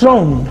you?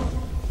 Thrown.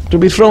 To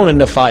be thrown in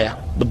the fire.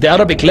 But the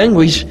Arabic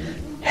language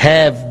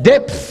have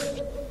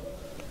depth,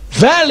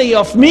 valley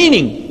of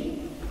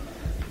meaning.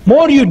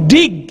 More you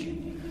dig,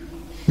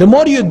 the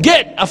more you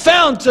get a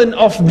fountain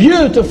of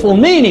beautiful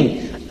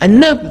meaning.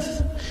 An-nabdh.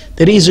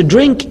 There is a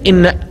drink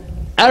in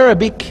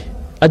Arabic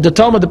at the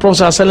time of the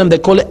Prophet ﷺ, they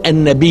call it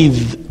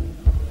an-nabidh.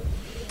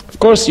 Of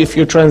course, if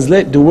you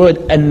translate the word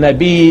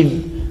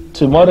an-nabidh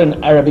to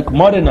modern Arabic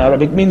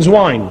means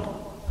wine.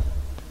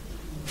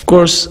 Of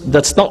course,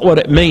 that's not what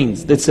it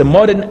means. That's a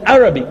modern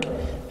Arabic.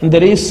 And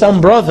there is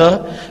some brother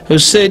who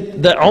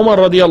said that Umar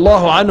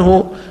radiallahu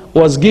anhu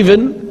was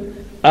given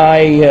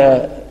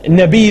a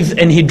nabidh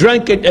and he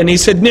drank it and he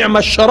said, ni'ma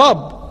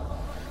sharab.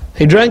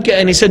 He drank it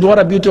and he said, what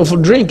a beautiful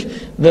drink.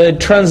 The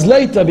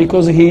translator,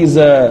 because he's,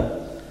 I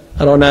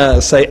don't want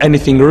to say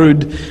anything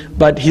rude,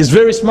 but he's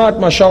very smart,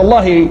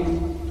 mashallah, he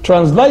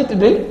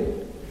translated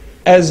it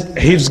as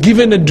he's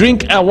given a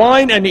drink, a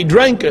wine, and he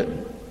drank it.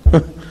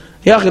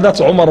 Ya akhi, that's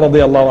Umar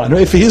radiallahu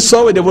anhu. If he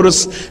saw it, he would have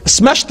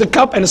smashed the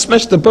cup and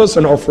smashed the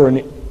person offering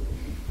it.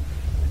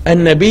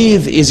 And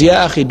nabidh is,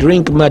 ya akhi,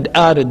 drink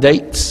mad'ar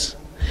dates.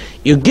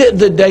 You get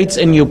the dates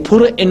and you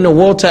put it in the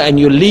water and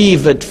you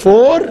leave it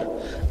for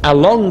a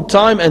long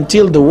time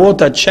until the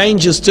water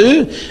changes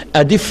to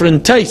a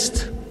different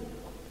taste.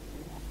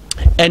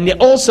 And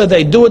also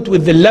they do it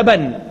with the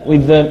laban,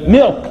 with the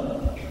milk.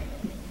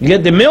 You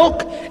get the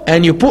milk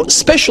and you put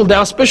there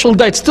are special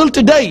dates. Still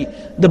today,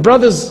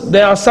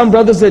 there are some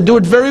brothers that do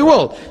it very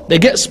well. They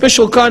get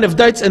special kind of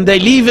dates and they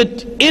leave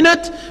it in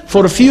it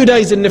for a few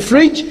days in the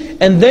fridge,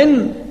 and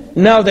then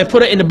now they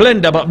put it in a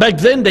blender. But back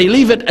then they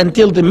leave it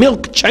until the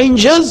milk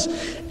changes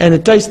and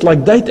it tastes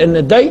like date, and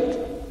the date,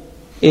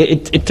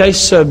 it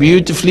tastes so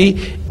beautifully,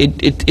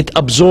 it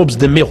absorbs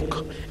the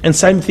milk. And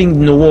same thing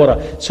in the water.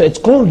 So it's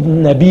called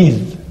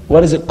nabidh.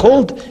 What is it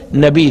called?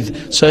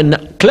 Nabidh. So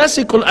in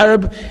classical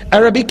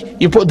Arabic,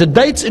 you put the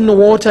dates in the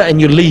water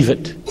and you leave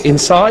it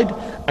inside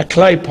a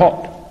clay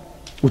pot,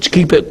 which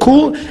keep it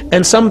cool.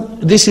 And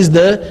this is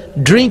the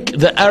drink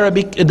the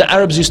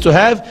Arabs used to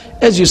have,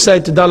 as you say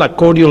today, like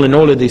cordial and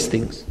all of these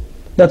things.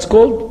 That's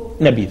called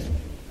nabidh.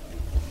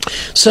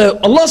 So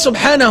Allah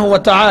subhanahu wa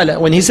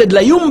ta'ala, when he said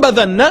la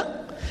yumbadhanna,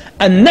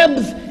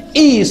 an-nabdh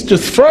is to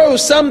throw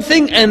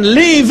something and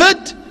leave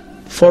it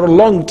for a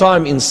long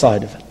time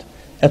inside of it.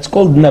 That's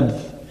called nabdh.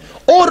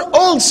 Or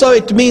also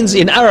it means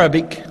in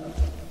Arabic,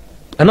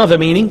 another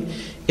meaning,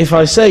 if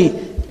I say,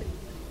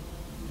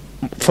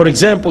 for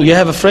example, you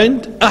have a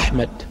friend,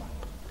 Ahmed,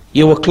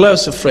 you were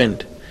close a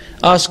friend,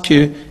 ask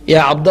you,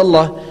 Ya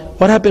Abdullah,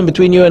 what happened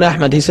between you and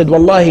Ahmed? He said,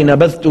 Wallahi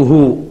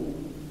nabadhtuhu.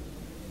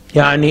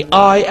 Yani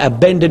I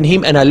abandoned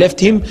him and I left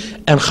him,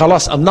 and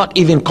khalas, I'm not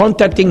even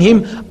contacting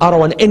him. I don't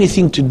want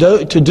anything to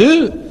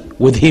do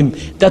with him.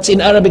 That's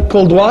in Arabic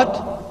called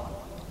what?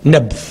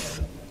 Nabdh.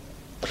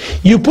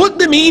 You put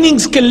the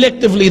meanings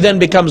collectively, then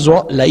becomes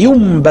what? La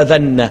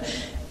yumbadhanna.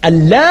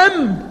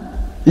 Al-lam,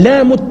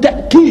 lam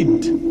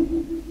al-ta'kid.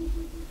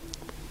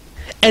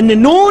 And the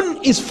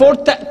noon is for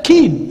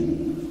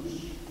ta'kid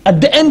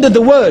at the end of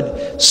the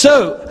word.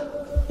 So,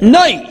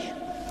 nay,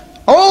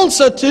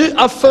 also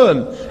to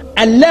affirm.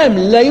 Al-lam,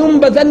 la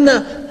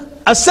yumbadhanna,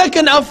 a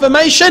second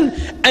affirmation,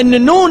 and the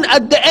noon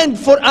at the end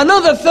for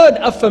another third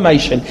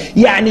affirmation.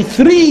 Yani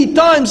 3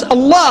 times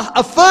Allah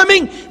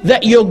affirming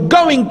that you're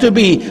going to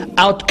be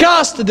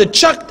outcasted,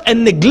 chucked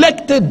and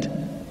neglected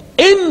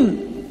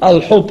in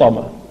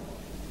al-hutama.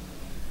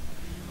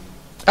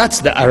 That's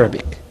the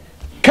Arabic.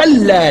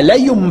 Kalla la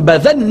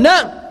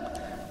yumbadhanna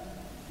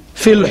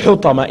fil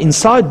hutama,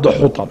 inside the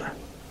hutama.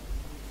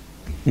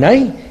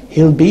 Nay,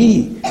 he'll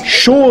be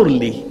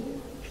surely,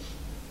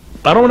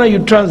 I don't know how you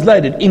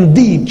translate it.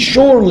 Indeed,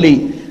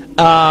 surely,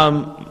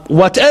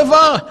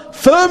 whatever,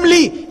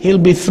 firmly, he'll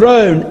be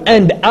thrown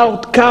and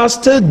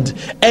outcasted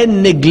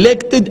and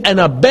neglected and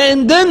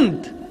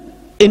abandoned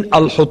in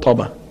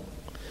al-hutama.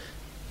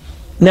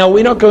 Now,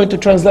 we're not going to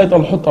translate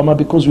al-hutama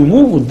because we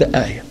move with the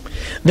ayah.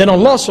 Then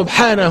Allah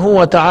subhanahu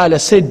wa ta'ala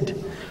said,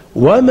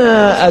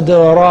 وَمَا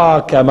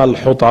أَدْرَاكَ مَا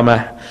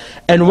الْحُطَمَةِ.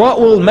 And what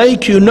will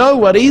make you know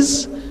what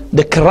is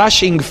the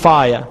crushing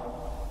fire?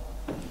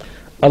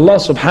 Allah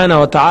subhanahu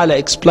wa ta'ala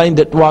explained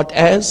it what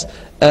as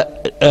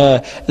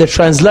the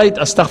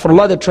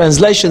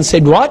translation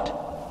said what?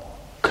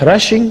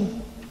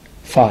 Crushing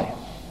fire.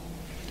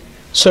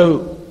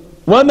 So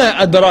وَمَا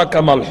أَدْرَاكَ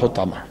مَا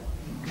الْحُطَمَةِ.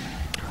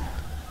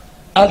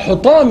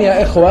 Al-hutam,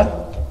 ya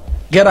ikhwa,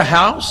 get a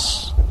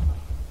house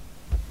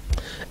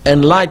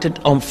and light it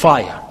on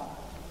fire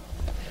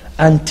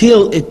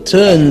until it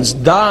turns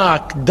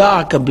dark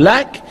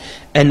black,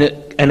 and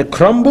it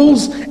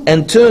crumbles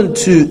and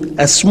turns to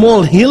a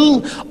small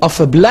hill of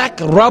a black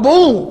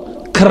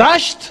rubble,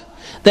 crushed,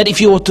 that if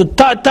you were to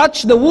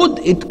touch the wood,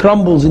 it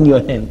crumbles in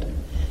your hand.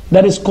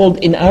 That is called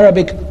in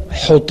Arabic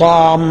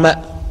hutam.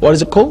 What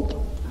is it called?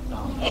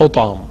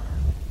 Hutam.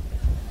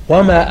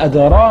 وَمَا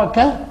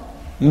أَدْرَاكَ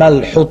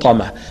مَا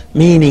الْحُطَمَةِ.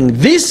 Meaning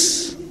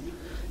this,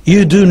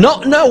 You do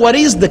not know what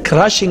is the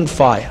crushing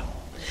fire.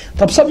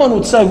 Someone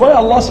would say, why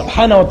Allah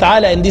subhanahu wa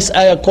ta'ala in this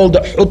ayah called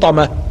it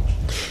hutama?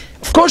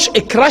 Of course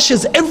it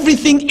crushes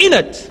everything in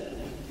it.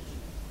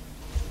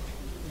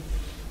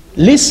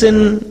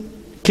 Listen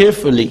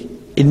carefully,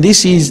 and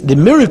this is the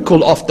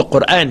miracle of the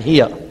Quran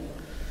here.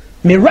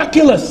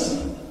 Miraculous.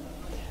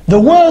 The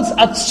words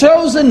are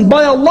chosen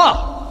by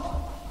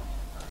Allah,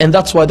 and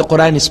that's why the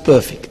Quran is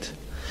perfect.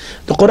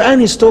 The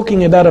Quran is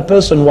talking about a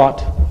person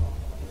what?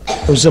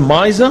 Who's a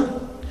miser,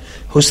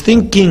 who's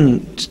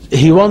thinking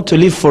he wants to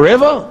live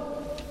forever,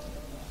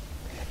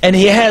 and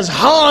he has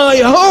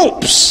high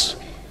hopes.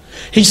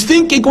 He's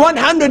thinking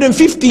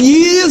 150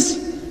 years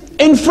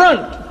in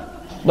front,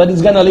 but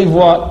he's gonna live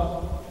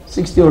what?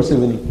 60 or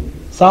 70.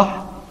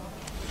 Sah?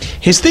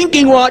 He's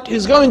thinking what?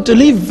 He's going to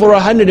live for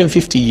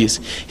 150 years.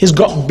 He's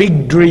got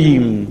big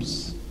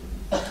dreams.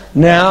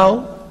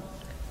 Now,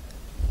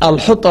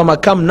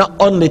 Al-Hutama come not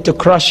only to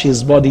crush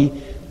his body,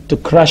 to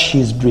crush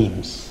his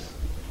dreams.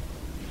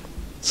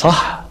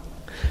 Sah?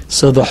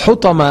 So the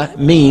Hutama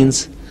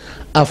means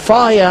a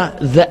fire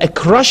that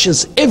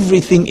crushes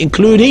everything,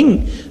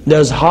 including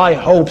those high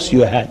hopes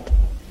you had.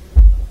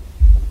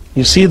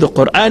 You see the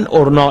Quran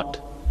or not?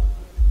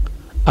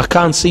 I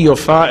can't see your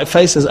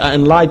faces are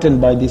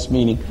enlightened by this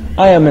meaning.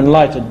 I am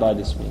enlightened by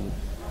this meaning.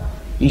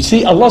 You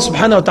see, Allah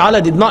subhanahu wa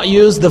ta'ala did not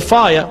use the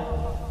fire.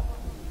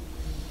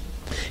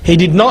 He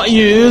did not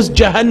use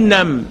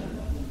Jahannam.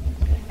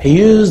 He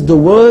used the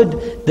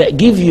word that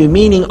gives you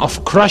meaning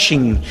of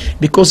crushing,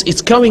 because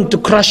it's going to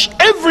crush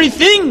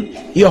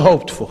everything you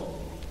hoped for.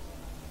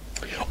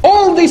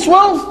 All this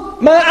wealth,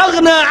 مَا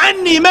أَغْنَى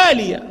عَنِّي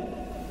مَالِيَ,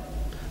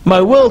 my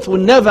wealth will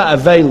never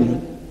avail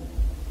me.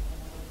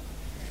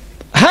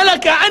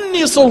 هَلَكَ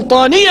عَنِّي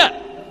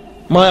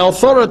سُلْطَانِيَ, my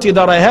authority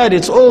that I had,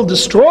 it's all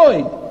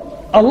destroyed.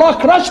 Allah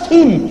crushed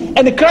him,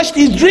 and crushed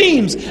his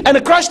dreams,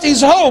 and crushed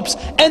his hopes,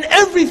 and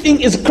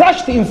everything is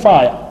crushed in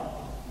fire.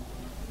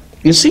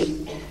 You see?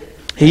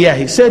 Here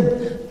he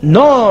said,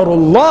 نَارُ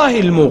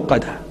اللَّهِ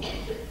الْمُوقَدَةِ,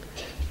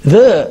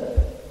 the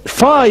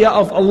fire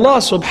of Allah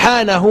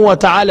subhanahu wa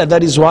ta'ala,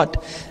 that is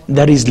what?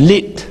 That is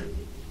lit.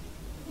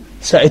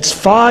 So it's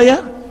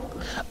fire.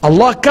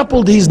 Allah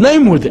coupled his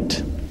name with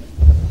it.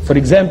 For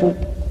example,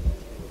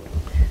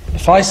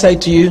 if I say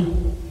to you,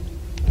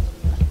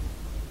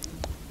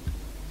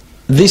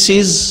 this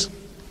is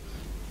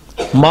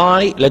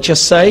my, let's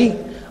just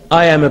say,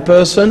 I am a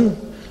person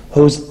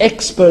who's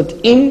expert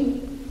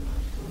in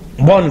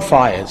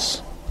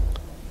bonfires,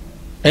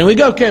 and we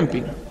go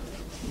camping,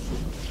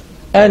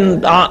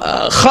 and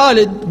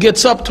Khalid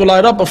gets up to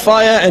light up a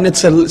fire, and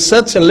it's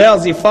such a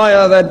lousy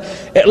fire that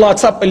it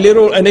lights up a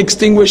little and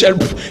extinguishes,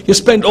 and you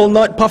spend all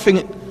night puffing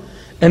it.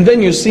 And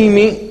then you see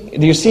me,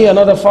 you see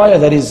another fire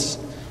that is,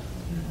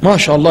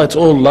 mashallah, it's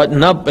all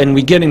lighting up, and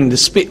we getting the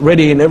spit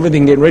ready and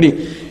everything get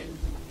ready.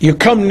 You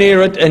come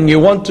near it and you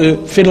want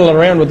to fiddle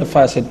around with the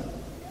fire. I said,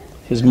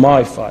 here's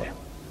my fire.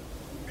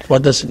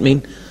 What does it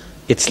mean?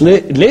 It's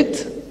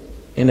lit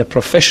in a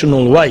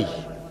professional way.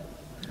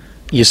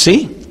 You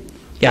see?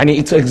 Yani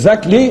it's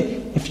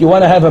exactly, if you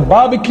want to have a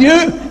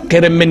barbecue,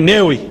 Karim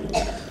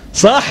Minnawi.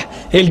 Sah?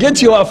 He'll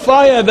get you a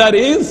fire that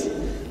is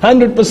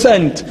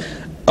 100%.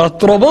 A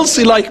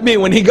Trabulsi like me,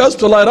 when he goes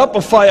to light up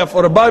a fire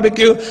for a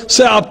barbecue,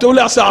 ساعة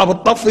بتولع, ساعة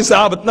بتطفي,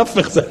 ساعة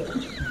بتنفخ.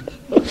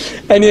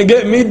 And you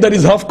get meat that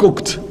is half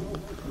cooked.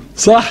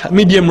 Sah?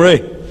 Medium rare.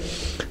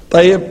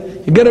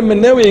 طيب, you get him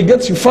in there, he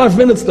gets you 5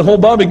 minutes, the whole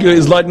barbecue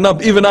is lighting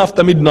up even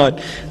after midnight,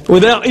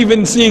 without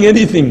even seeing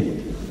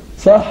anything.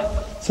 Sah?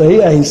 So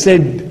here he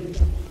said,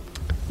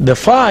 the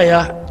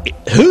fire,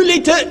 who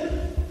lit it?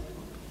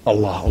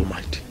 Allah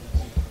Almighty.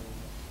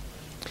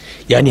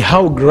 Yani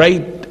how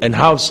great and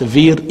how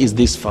severe is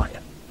this fire?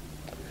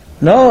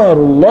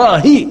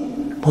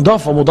 Narullahi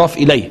mudaf wa mudaf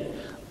ilayh.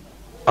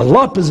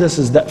 Allah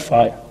possesses that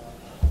fire.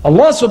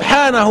 Allah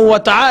subhanahu wa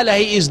ta'ala,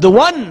 He is the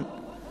one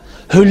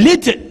who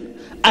lit it.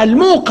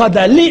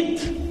 Al-muqada, lit.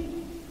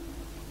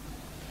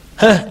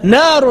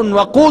 Narun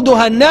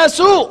waquduha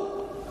an-nasu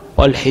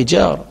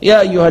wal-hijar. Ya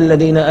ayyuha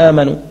alladhina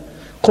amanu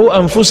qu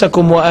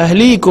anfusakum wa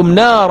ahlikum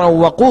naran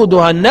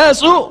waquduha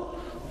an-nasu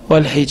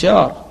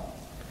wal-hijar.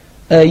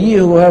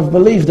 You who have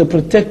believed, to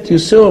protect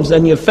yourselves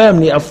and your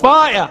family, a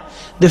fire,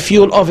 the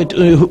fuel of it,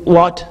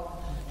 what?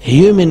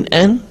 Human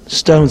and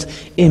stones.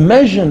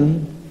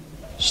 Imagine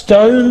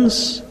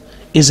stones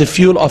is a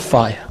fuel of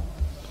fire.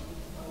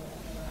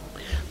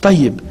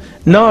 طيب,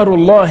 نار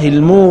الله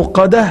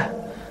الموقدة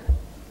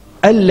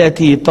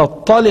التي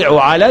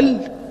تطلع على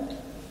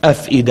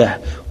الأفئدة,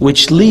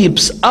 which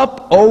leaps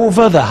up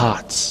over the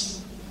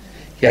hearts.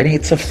 Yani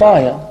it's a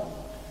fire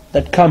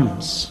that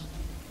comes.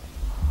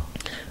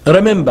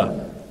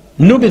 Remember,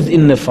 nubidh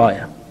in the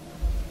fire.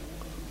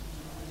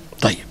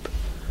 طيب.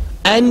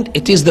 And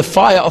it is the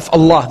fire of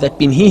Allah that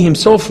been He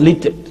Himself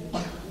lit it.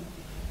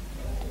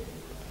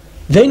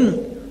 Then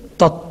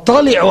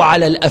تطلع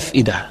على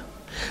الأفئدة,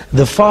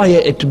 the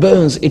fire, it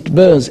burns, it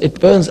burns, it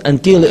burns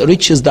until it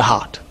reaches the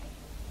heart.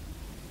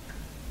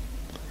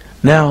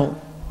 Now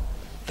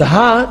the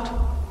heart,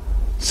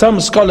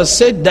 some scholars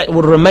said that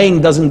will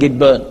remain, doesn't get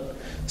burned.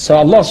 So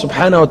Allah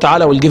subhanahu wa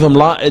ta'ala will give him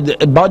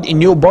a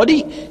new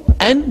body,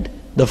 and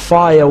the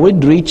fire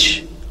would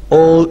reach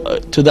all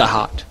to the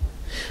heart.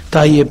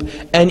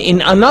 Tayyib. And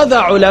in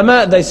another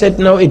ulama, they said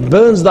no, it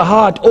burns the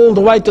heart all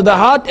the way to the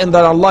heart, and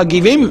that Allah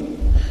give him,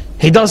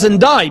 he doesn't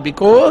die,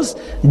 because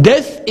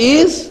death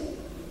is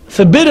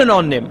forbidden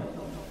on him.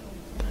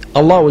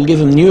 Allah will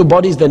give him new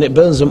bodies, then it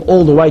burns them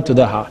all the way to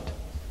the heart.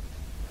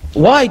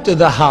 Why to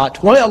the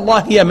heart? Why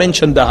Allah here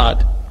mentioned the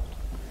heart?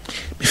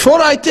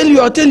 Before I tell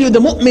you the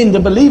mu'min, the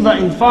believer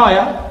in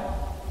fire,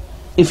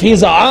 if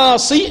he's a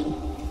asi,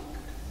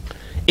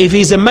 if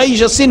he's a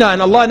major sinner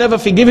and Allah never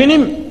forgiven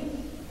him,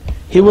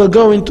 he will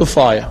go into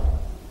fire.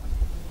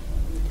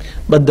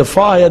 But the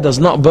fire does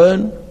not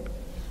burn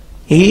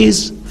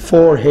his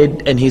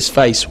forehead and his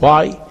face.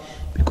 Why?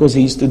 Because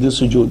he used to do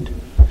sujood.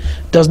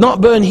 Does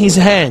not burn his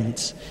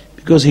hands,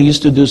 because he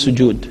used to do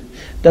sujood.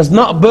 Does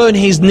not burn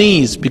his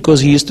knees, because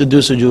he used to do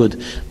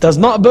sujood. Does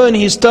not burn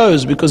his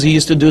toes, because he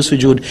used to do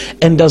sujood.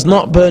 And does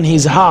not burn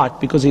his heart,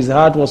 because his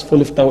heart was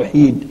full of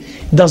tawheed.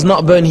 Does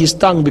not burn his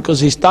tongue, because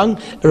his tongue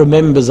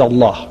remembers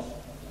Allah.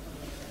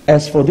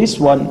 As for this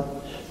one,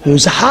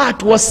 whose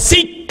heart was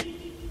sick,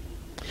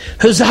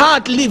 whose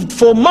heart lived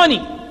for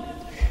money,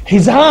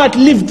 his heart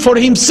lived for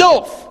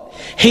himself,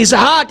 his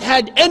heart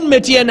had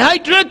enmity and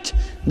hatred,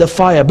 the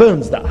fire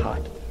burns that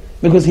heart,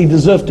 because he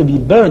deserved to be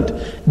burnt.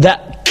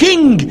 That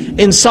king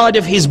inside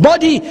of his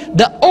body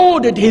that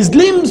ordered his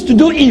limbs to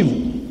do evil.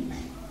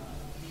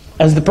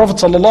 As the Prophet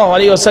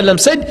ﷺ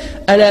said,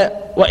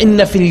 أَلَا وَإِنَّ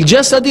فِي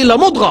الْجَسَدِ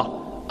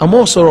لَمُضْغَةً, a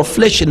morsel of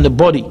flesh in the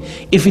body.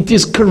 If it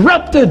is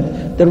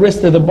corrupted, the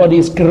rest of the body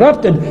is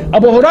corrupted.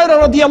 Abu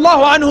Hurairah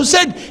radiallahu anhu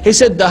said, he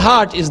said, the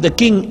heart is the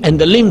king and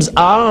the limbs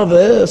are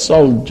the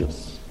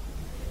soldiers.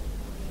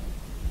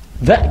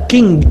 That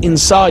king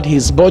inside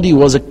his body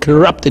was a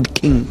corrupted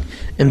king,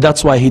 and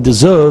that's why he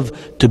deserved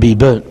to be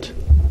burnt.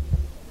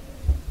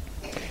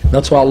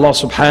 That's why Allah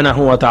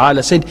subhanahu wa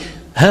ta'ala said,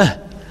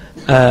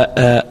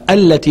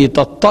 التي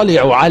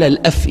تطلع على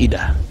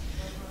الأفئدة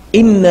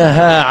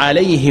إنها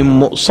عليهم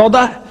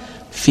مؤصدة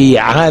في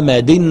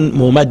عمد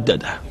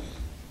ممددة.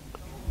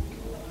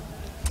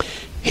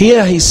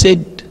 Here he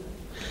said,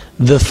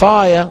 the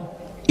fire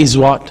is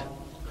what?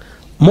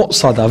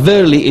 مؤصدة.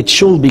 Verily it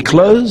shall be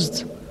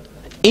closed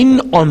in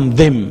on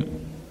them.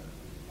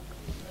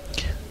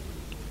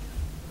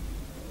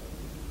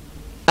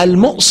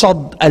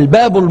 المؤصد,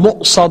 الباب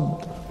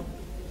المؤصد,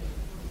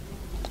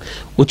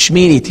 which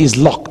means it is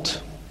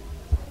locked.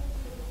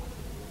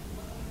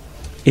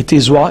 It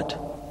is what?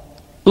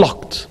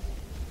 Locked.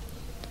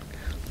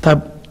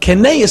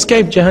 Can they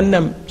escape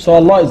Jahannam? So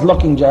Allah is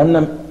locking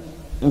Jahannam,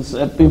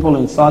 people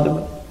inside of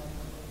it.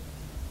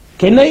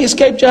 Can they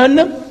escape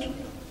Jahannam?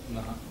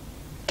 No.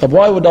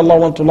 Why would Allah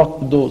want to lock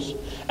the doors?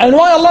 And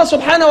why Allah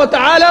subhanahu wa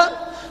ta'ala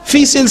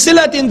في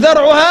سلسلة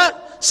ذرعها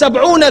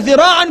 70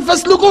 ذراعا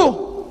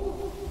فاسلكوه.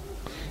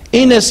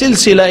 In a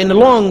silsila, in a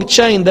long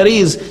chain, there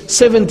is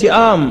 70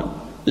 arm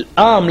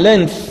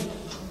length.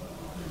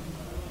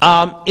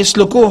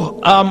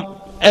 Islukuh,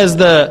 as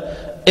the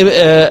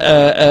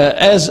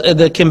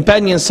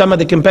companions, some of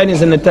the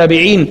companions in the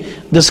Tabi'een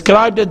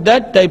described it,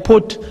 that they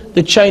put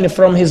the chain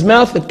from his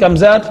mouth, it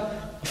comes out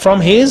from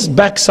his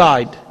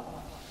backside.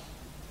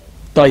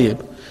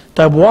 Tayyib.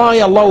 Why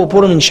Allah will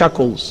put him in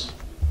shackles?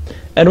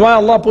 And why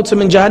Allah puts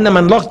him in Jahannam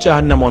and locks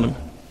Jahannam on him?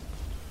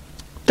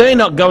 They're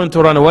not going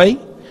to run away,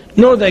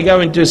 nor they're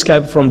going to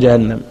escape from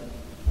Jahannam.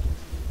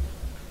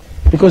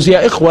 Because,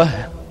 ya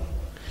ikhwah,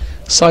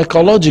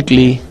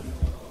 psychologically,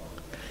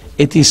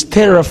 it is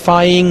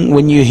terrifying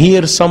when you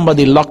hear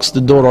somebody locks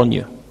the door on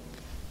you.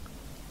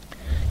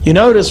 You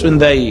notice when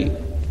they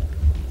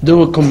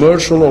do a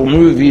commercial or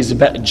movies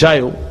about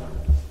jail,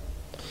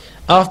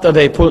 after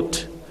they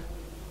put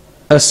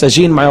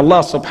as-sajin, may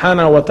Allah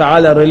subhanahu wa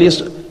ta'ala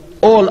release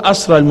all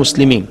asra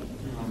al-muslimin.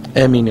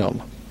 Ameen ya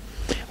Allah.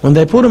 When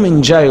they put them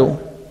in jail,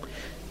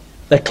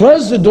 they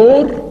close the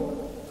door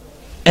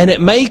and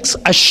it makes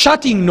a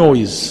shutting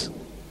noise,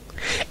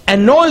 a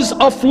noise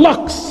of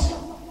locks.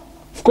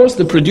 Of course,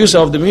 the producer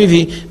of the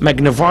movie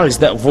magnifies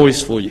that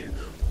voice for you.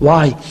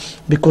 Why?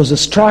 Because it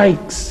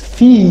strikes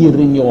fear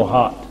in your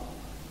heart.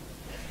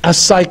 A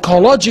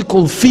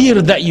psychological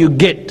fear that you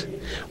get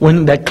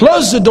when they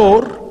close the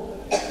door.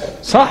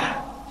 Sah,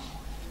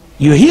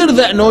 you hear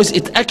that noise,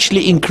 it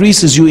actually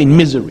increases you in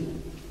misery.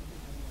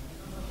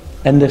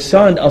 And the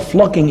sound of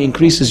locking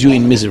increases you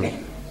in misery.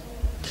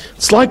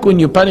 It's like when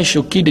you punish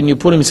your kid and you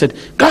put him and said,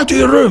 go to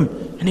your room.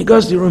 And he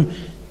goes to your room,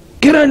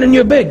 get on in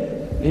your bed.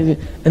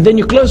 And then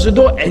you close the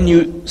door and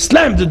you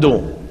slam the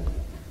door.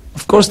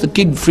 Of course the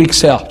kid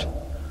freaks out.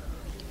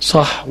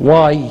 So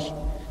why?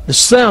 The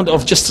sound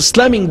of just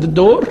slamming the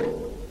door,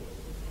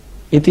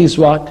 it is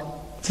what?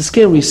 It's a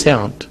scary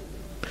sound.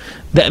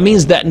 That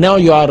means that now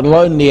you are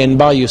lonely and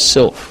by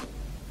yourself.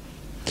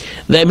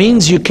 That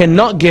means you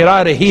cannot get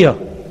out of here.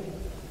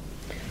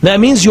 That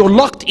means you're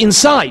locked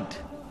inside.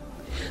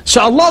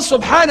 So Allah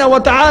subhanahu wa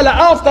ta'ala,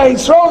 after He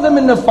throws them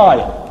in the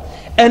fire,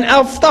 and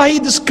after He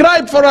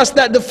described for us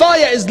that the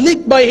fire is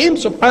lit by Him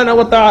subhanahu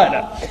wa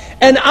ta'ala,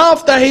 And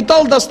after he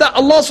told us that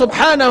Allah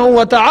subhanahu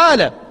wa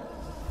ta'ala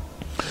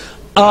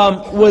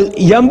will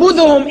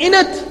yambudhuhum in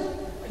it,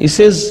 he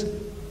says,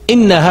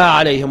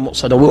 إِنَّهَا عَلَيْهِمْ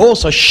مُؤْصَدَةٌ. We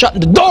also shut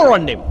the door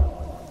on them.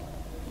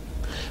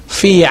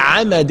 فِي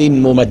عَمَدٍ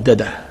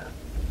مُمَدَّدَةٍ.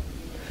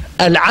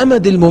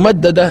 Al-amad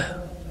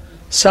al-mumaddadah,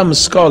 some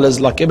scholars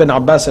like Ibn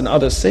Abbas and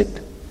others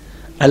said,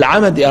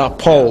 al-amad are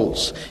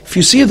poles. If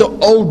you see the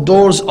old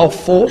doors of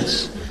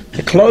forts,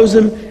 they close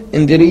them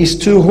and there is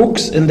two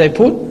hooks and they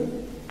put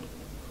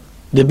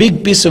the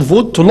big piece of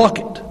wood to lock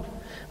it.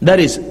 That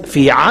is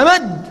fi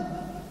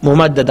amad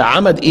mumaddada.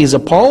 Amad is a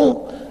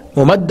pole,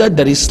 mumaddad,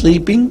 that is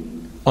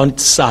sleeping on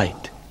its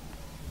side.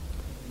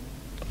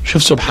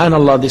 Shuf,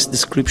 subhanallah, this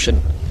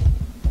description.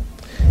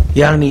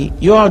 Yani,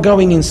 you are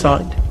going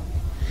inside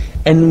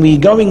and we're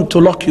going to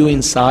lock you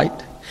inside,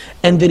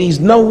 and there is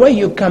no way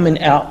you're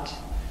coming out,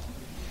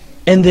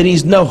 and there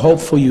is no hope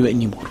for you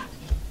anymore.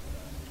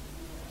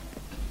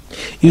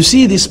 You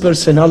see this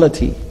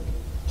personality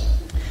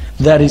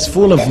that is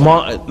full of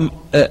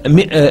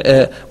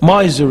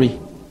misery,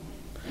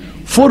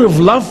 full of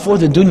love for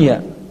the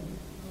dunya,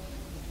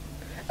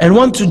 and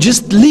want to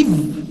just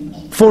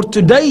live for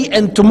today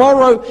and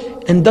tomorrow,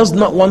 and does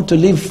not want to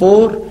live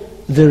for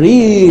the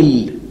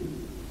real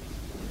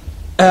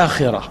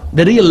akhirah,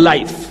 the real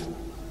life.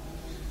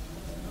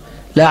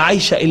 لا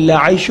عيش إلا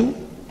عيش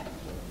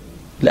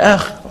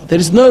الآخرة. There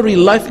is no real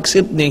life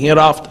except the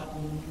hereafter.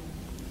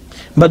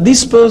 But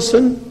this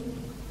person,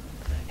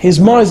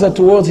 his miser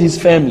towards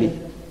his family,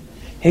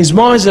 his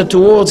miser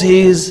towards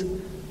his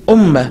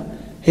ummah,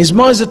 his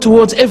miser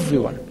towards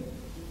everyone,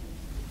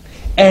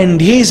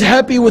 and he's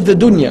happy with the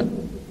dunya,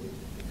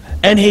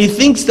 and he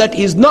thinks that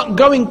he's not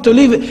going to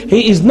live,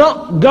 he is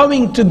not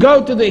going to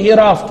go to the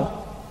hereafter.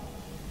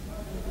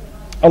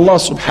 Allah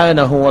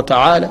subhanahu wa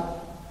ta'ala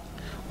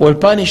will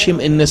punish him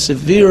in the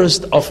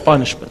severest of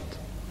punishment.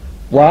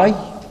 Why?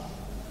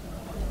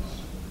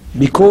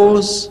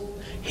 Because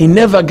he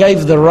never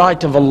gave the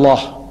right of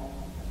Allah.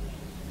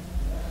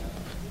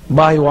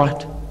 By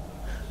what?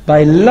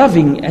 By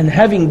loving and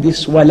having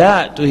this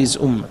wala to his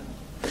ummah,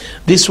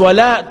 this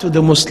wala to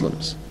the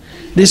Muslims,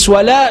 this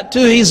wala to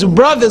his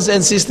brothers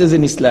and sisters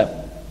in Islam.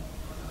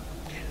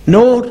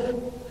 Nor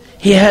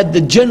he had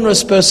the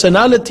generous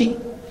personality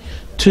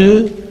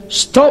to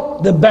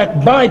stop the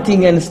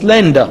backbiting and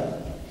slander.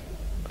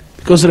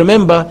 Because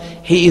remember,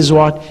 he is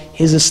what?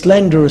 He's a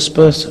slanderous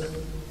person.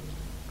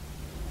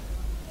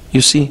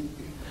 You see?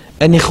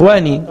 And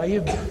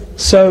ikhwani,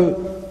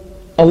 so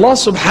Allah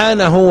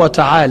subhanahu wa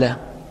ta'ala,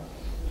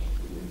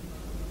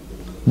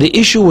 the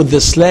issue with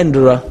the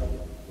slanderer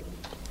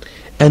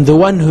and the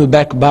one who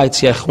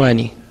backbites, ya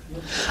ikhwani,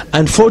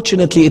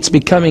 unfortunately it's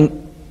becoming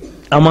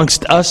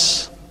amongst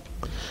us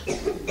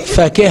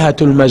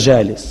fakihatul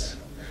majalis,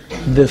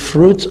 the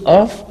fruit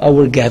of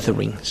our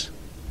gatherings.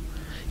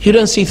 You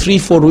don't see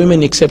 3-4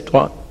 women except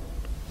what?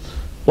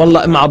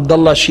 Wallah,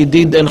 Abdullah she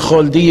did, and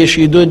Khaldiyya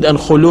she did, and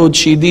Khulud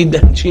she did,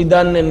 and she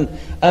done, and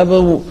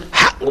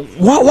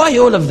why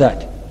all of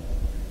that?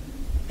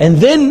 And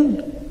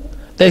then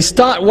they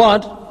start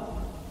what?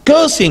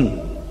 Cursing.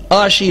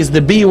 Ah, she is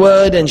the B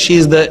word, and she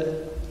is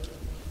the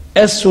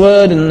S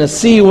word, and the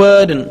C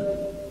word, and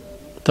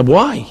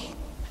why?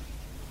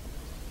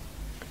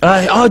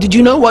 Oh, did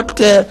you know what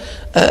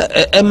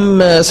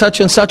such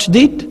and such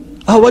did?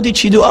 Oh, what did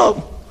she do?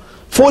 Oh,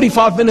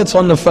 45 minutes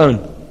on the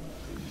phone.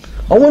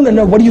 I want to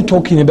know, what are you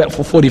talking about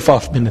for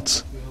 45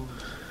 minutes?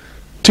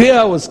 2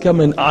 hours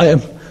coming, I am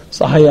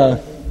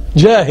Sahaya,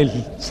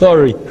 Jahil,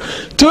 sorry.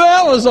 2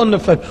 hours on the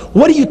phone.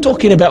 What are you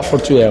talking about for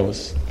 2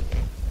 hours?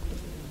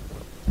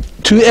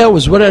 2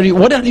 hours, what are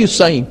you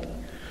saying?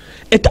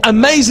 It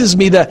amazes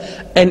me that,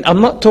 and I'm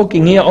not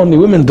talking here only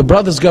women, the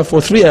brothers go for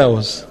 3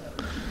 hours.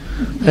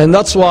 And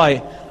that's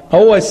why I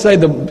always say,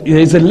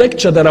 there's a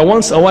lecture that I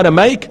want to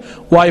make,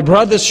 why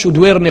brothers should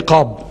wear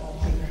niqab.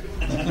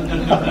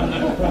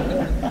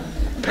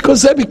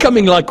 Because they're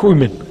becoming like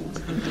women,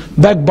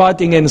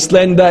 backbiting and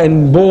slander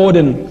and bored,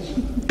 and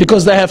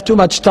because they have too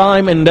much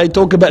time and they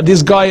talk about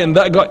this guy and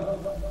that guy.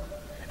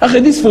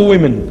 Akhi, this for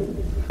women,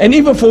 and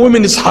even for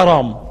women it's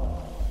haram.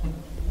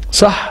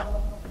 صح.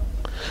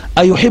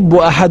 أيحب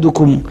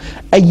أحدكم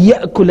أن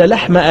يأكل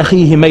لحم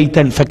أخيه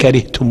ميتا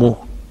فكرهتموه.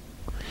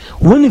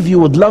 One of you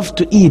would love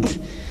to eat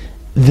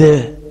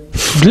the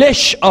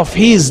flesh of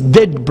his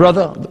dead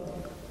brother.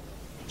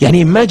 Yani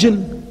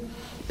imagine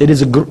there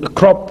is a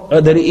crop,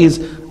 there is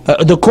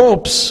the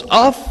corpse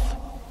of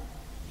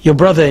your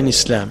brother in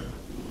Islam.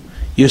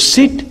 You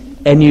sit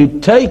and you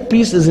take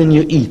pieces and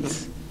you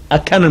eat. A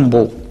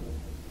cannonball.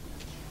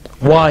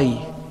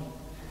 Why?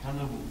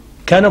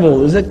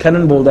 Cannibal, is it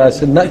cannonball that I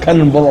said? Not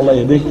cannonball, Allah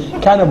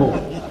yahdik. Cannibal.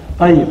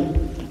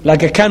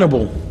 Like a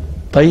cannibal.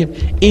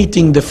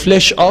 Eating the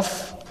flesh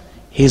of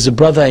his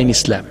brother in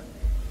Islam.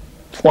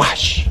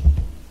 Wash.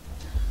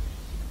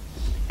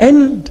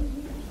 And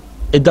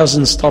it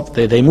doesn't stop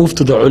there. They move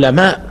to the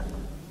ulama.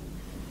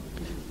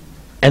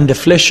 And the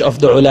flesh of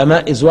the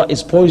ulama is what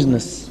is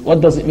poisonous.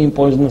 What does it mean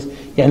poisonous?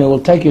 Yani it will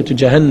take you to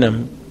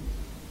Jahannam.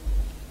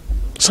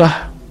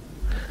 صح.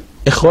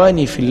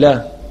 إخواني في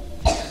الله.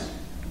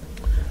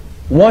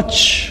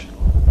 Watch,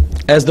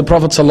 as the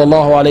Prophet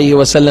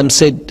ﷺ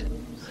said,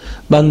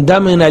 Man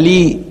damina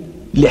li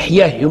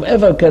lihyah,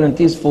 whoever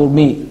guarantees for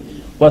me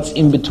what's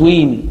in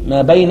between,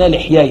 ma bayna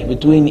lihyah,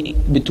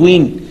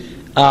 between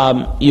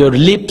your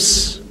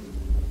lips,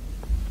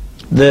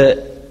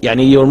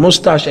 your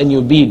mustache and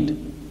your beard,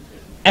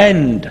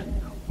 and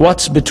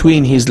what's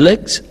between his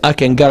legs, I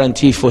can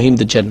guarantee for him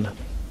the Jannah.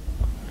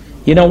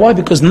 You know why?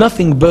 Because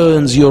nothing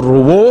burns your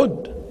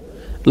reward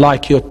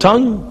like your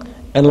tongue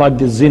and like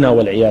the zina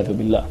wal iyadhu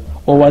billah,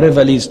 or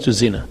whatever leads to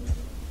zina.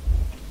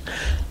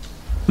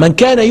 من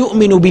كان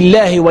يؤمن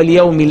بالله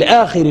واليوم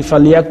الآخر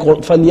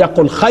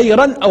فليقل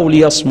خيرا أو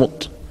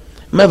ليصمت.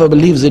 Whoever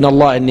believes in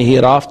Allah and the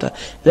hereafter,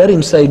 let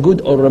him say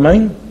good or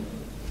remain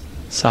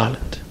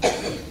silent.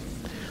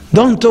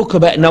 Don't talk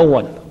about no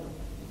one.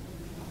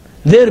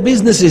 Their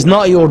business is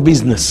not your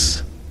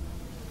business.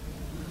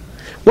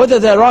 Whether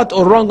they're right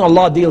or wrong,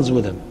 Allah deals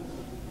with them.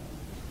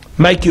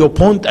 Make your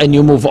point and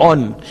you move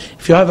on.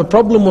 If you have a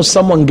problem with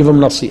someone, give them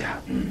nasiha.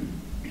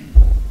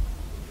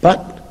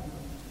 But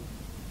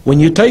when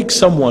you take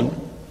someone,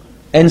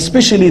 and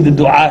especially the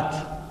du'at,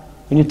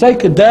 when you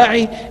take a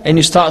da'i and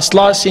you start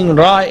slicing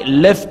right,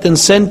 left and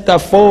center,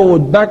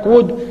 forward,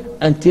 backward,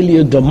 until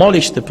you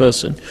demolish the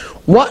person,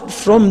 what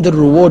from the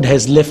reward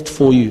has left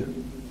for you?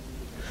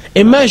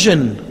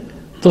 Imagine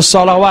the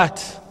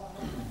salawat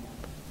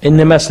in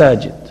the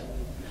masajid,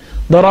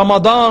 the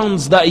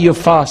Ramadans that you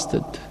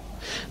fasted,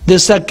 the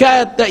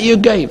zakat that you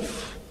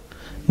gave,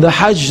 the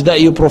hajj that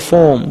you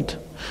performed,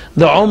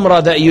 the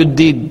umrah that you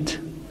did,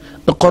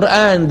 the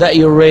Quran that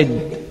you read,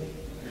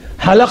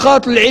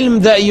 halaqat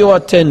al-ilm that you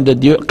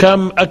attended. You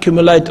come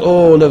accumulate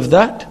all of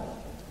that,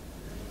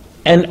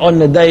 and on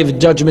the day of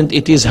judgment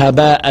it is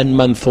haba'an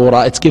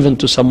manthura, it's given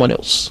to someone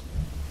else.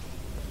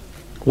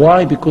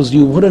 Why? Because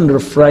you wouldn't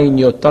refrain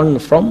your tongue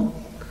from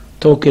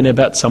talking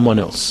about someone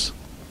else.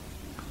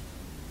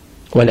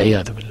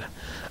 Wal-iyadhu billah.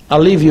 I'll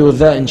leave you with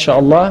that,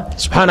 inshallah.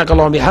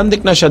 Subhanakallahumma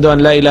bihamdik, nashhadu an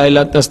la ilaha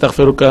illa anta,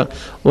 astaghfiruka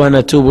wa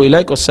natubu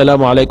ilayk.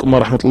 Wassalamu alaikum wa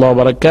rahmatullahi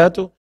wa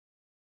barakatuh.